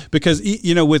better. Because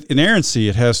with inerrancy,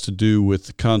 it has to do with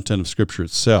the content of Scripture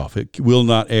itself. It will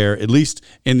not err, at least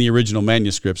in the original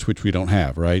manuscripts, which we don't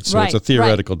have, right? So it's a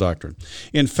theoretical doctrine.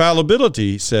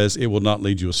 Infallibility says it will not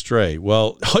lead you astray.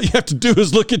 Well, all you have to do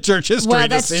is look at church history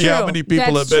to see how many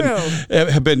people have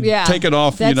been taken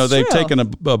off. They've taken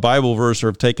a Bible verse or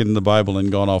have taken the Bible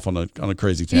and gone off on a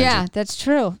crazy tangent. Yeah, that's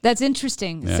true. That's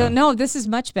interesting. Yeah. So no, this is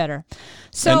much better.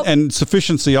 So and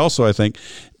sufficiency also, I think,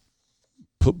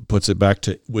 puts it back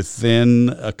to within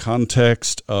a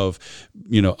context of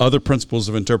other principles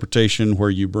of interpretation where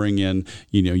you bring in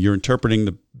you're interpreting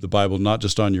the Bible not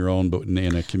just on your own but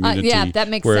in a community. That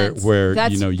makes sense. Where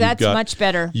that's much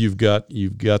better. You've got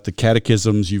the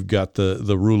catechisms, you've got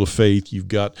the rule of faith, you've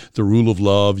got the rule of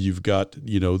love, you've got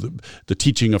the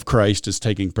teaching of Christ is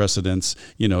taking precedence.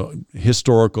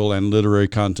 Historical and literary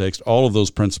context. All of those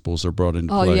principles are brought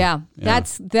into play. Oh yeah,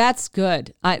 that's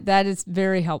good. That is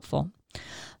very helpful.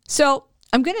 So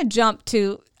I'm going to jump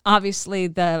to, obviously,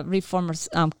 the Reformers'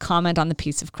 comment on the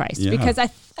peace of Christ, because I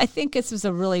think this was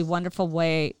a really wonderful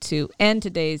way to end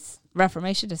today's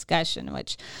Reformation discussion,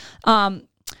 which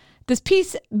this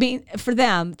peace, for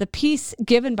them, the peace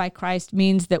given by Christ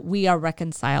means that we are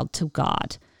reconciled to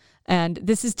God. And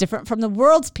this is different from the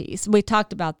world's peace. We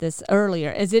talked about this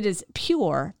earlier, as it is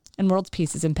pure, and world's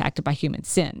peace is impacted by human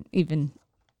sin, even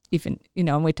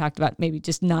and we talked about maybe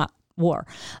just not war.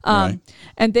 Right.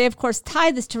 And they, of course,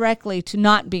 tie this directly to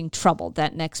not being troubled,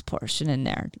 that next portion in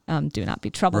there. Do not be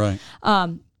troubled. Right.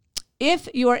 If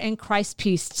you are in Christ's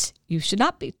peace, you should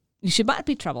not be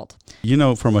troubled.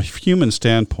 From a human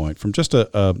standpoint, from just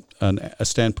a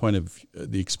standpoint of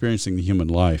the experiencing the human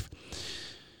life,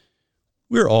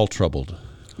 we're all troubled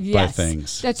by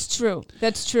things. That's true.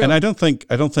 And I don't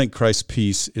think Christ's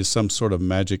peace is some sort of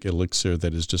magic elixir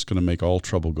that is just going to make all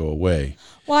trouble go away.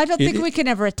 Well, I don't think we can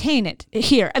ever attain it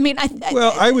here. I mean,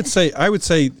 I would say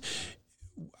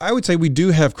we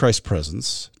do have Christ's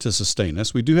presence to sustain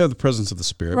us. We do have the presence of the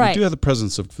Spirit. Right. We do have the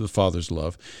presence of the Father's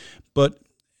love, but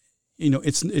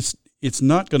it's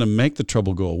not going to make the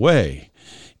trouble go away.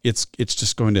 It's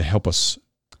just going to help us.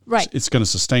 Right. It's going to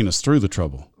sustain us through the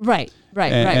trouble. Right.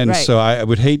 So I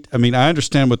would hate, I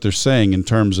understand what they're saying in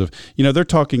terms of, they're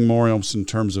talking more almost in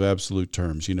terms of absolute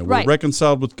terms. We're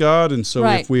reconciled with God, and so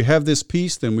if we have this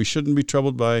peace, then we shouldn't be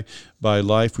troubled by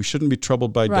life. We shouldn't be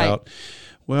troubled by doubt.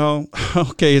 Well,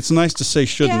 okay, it's nice to say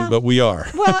shouldn't, but we are.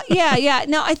 Well, yeah.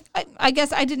 No, I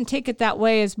guess I didn't take it that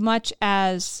way as much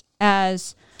as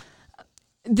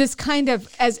this kind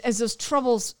of, as those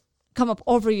troubles come up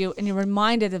over you and you're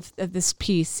reminded of this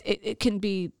peace, it can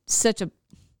be such a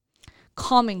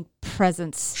calming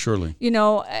presence. Surely.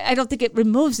 I don't think it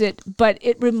removes it, but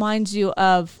it reminds you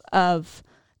of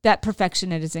that perfection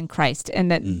that is in Christ, and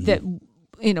that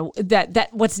that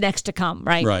what's next to come,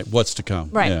 right? Right. What's to come.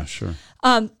 Right. Yeah, sure.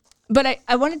 But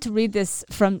I wanted to read this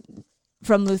from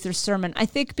Luther's sermon. I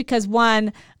think because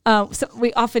so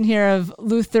we often hear of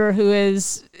Luther who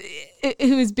is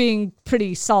being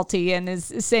pretty salty and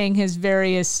is saying his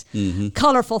various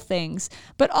colorful things,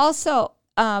 but also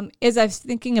as I was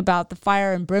thinking about the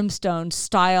fire and brimstone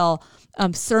style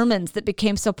sermons that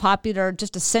became so popular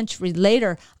just a century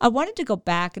later, I wanted to go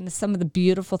back into some of the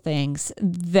beautiful things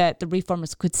that the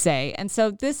Reformers could say. And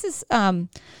so this is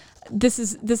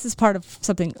part of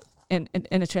something in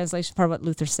a translation, part of what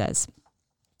Luther says.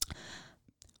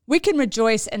 We can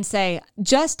rejoice and say,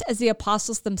 just as the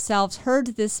apostles themselves heard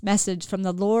this message from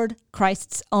the Lord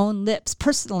Christ's own lips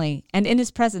personally and in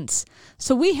his presence,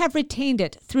 so we have retained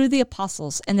it through the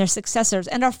apostles and their successors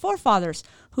and our forefathers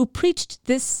who preached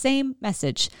this same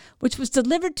message, which was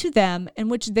delivered to them and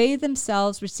which they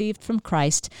themselves received from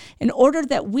Christ, in order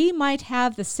that we might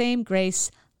have the same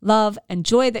grace, love, and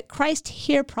joy that Christ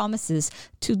here promises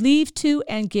to leave to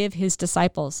and give his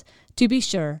disciples. To be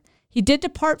sure, he did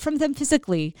depart from them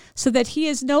physically, so that he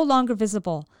is no longer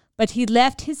visible, but he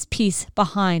left his peace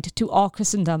behind to all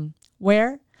Christendom.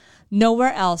 Where?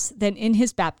 Nowhere else than in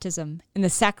his baptism, in the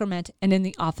sacrament, and in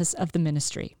the office of the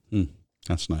ministry.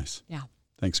 That's nice. Yeah.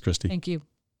 Thanks, Christy. Thank you.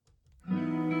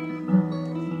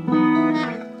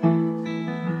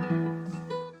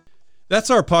 That's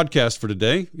our podcast for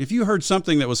today. If you heard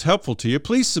something that was helpful to you,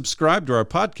 please subscribe to our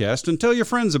podcast and tell your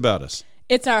friends about us.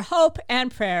 It's our hope and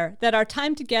prayer that our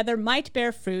time together might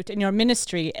bear fruit in your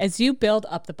ministry as you build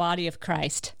up the body of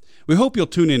Christ. We hope you'll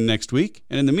tune in next week.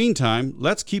 And in the meantime,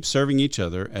 let's keep serving each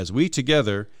other as we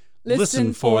together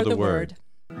listen for the word.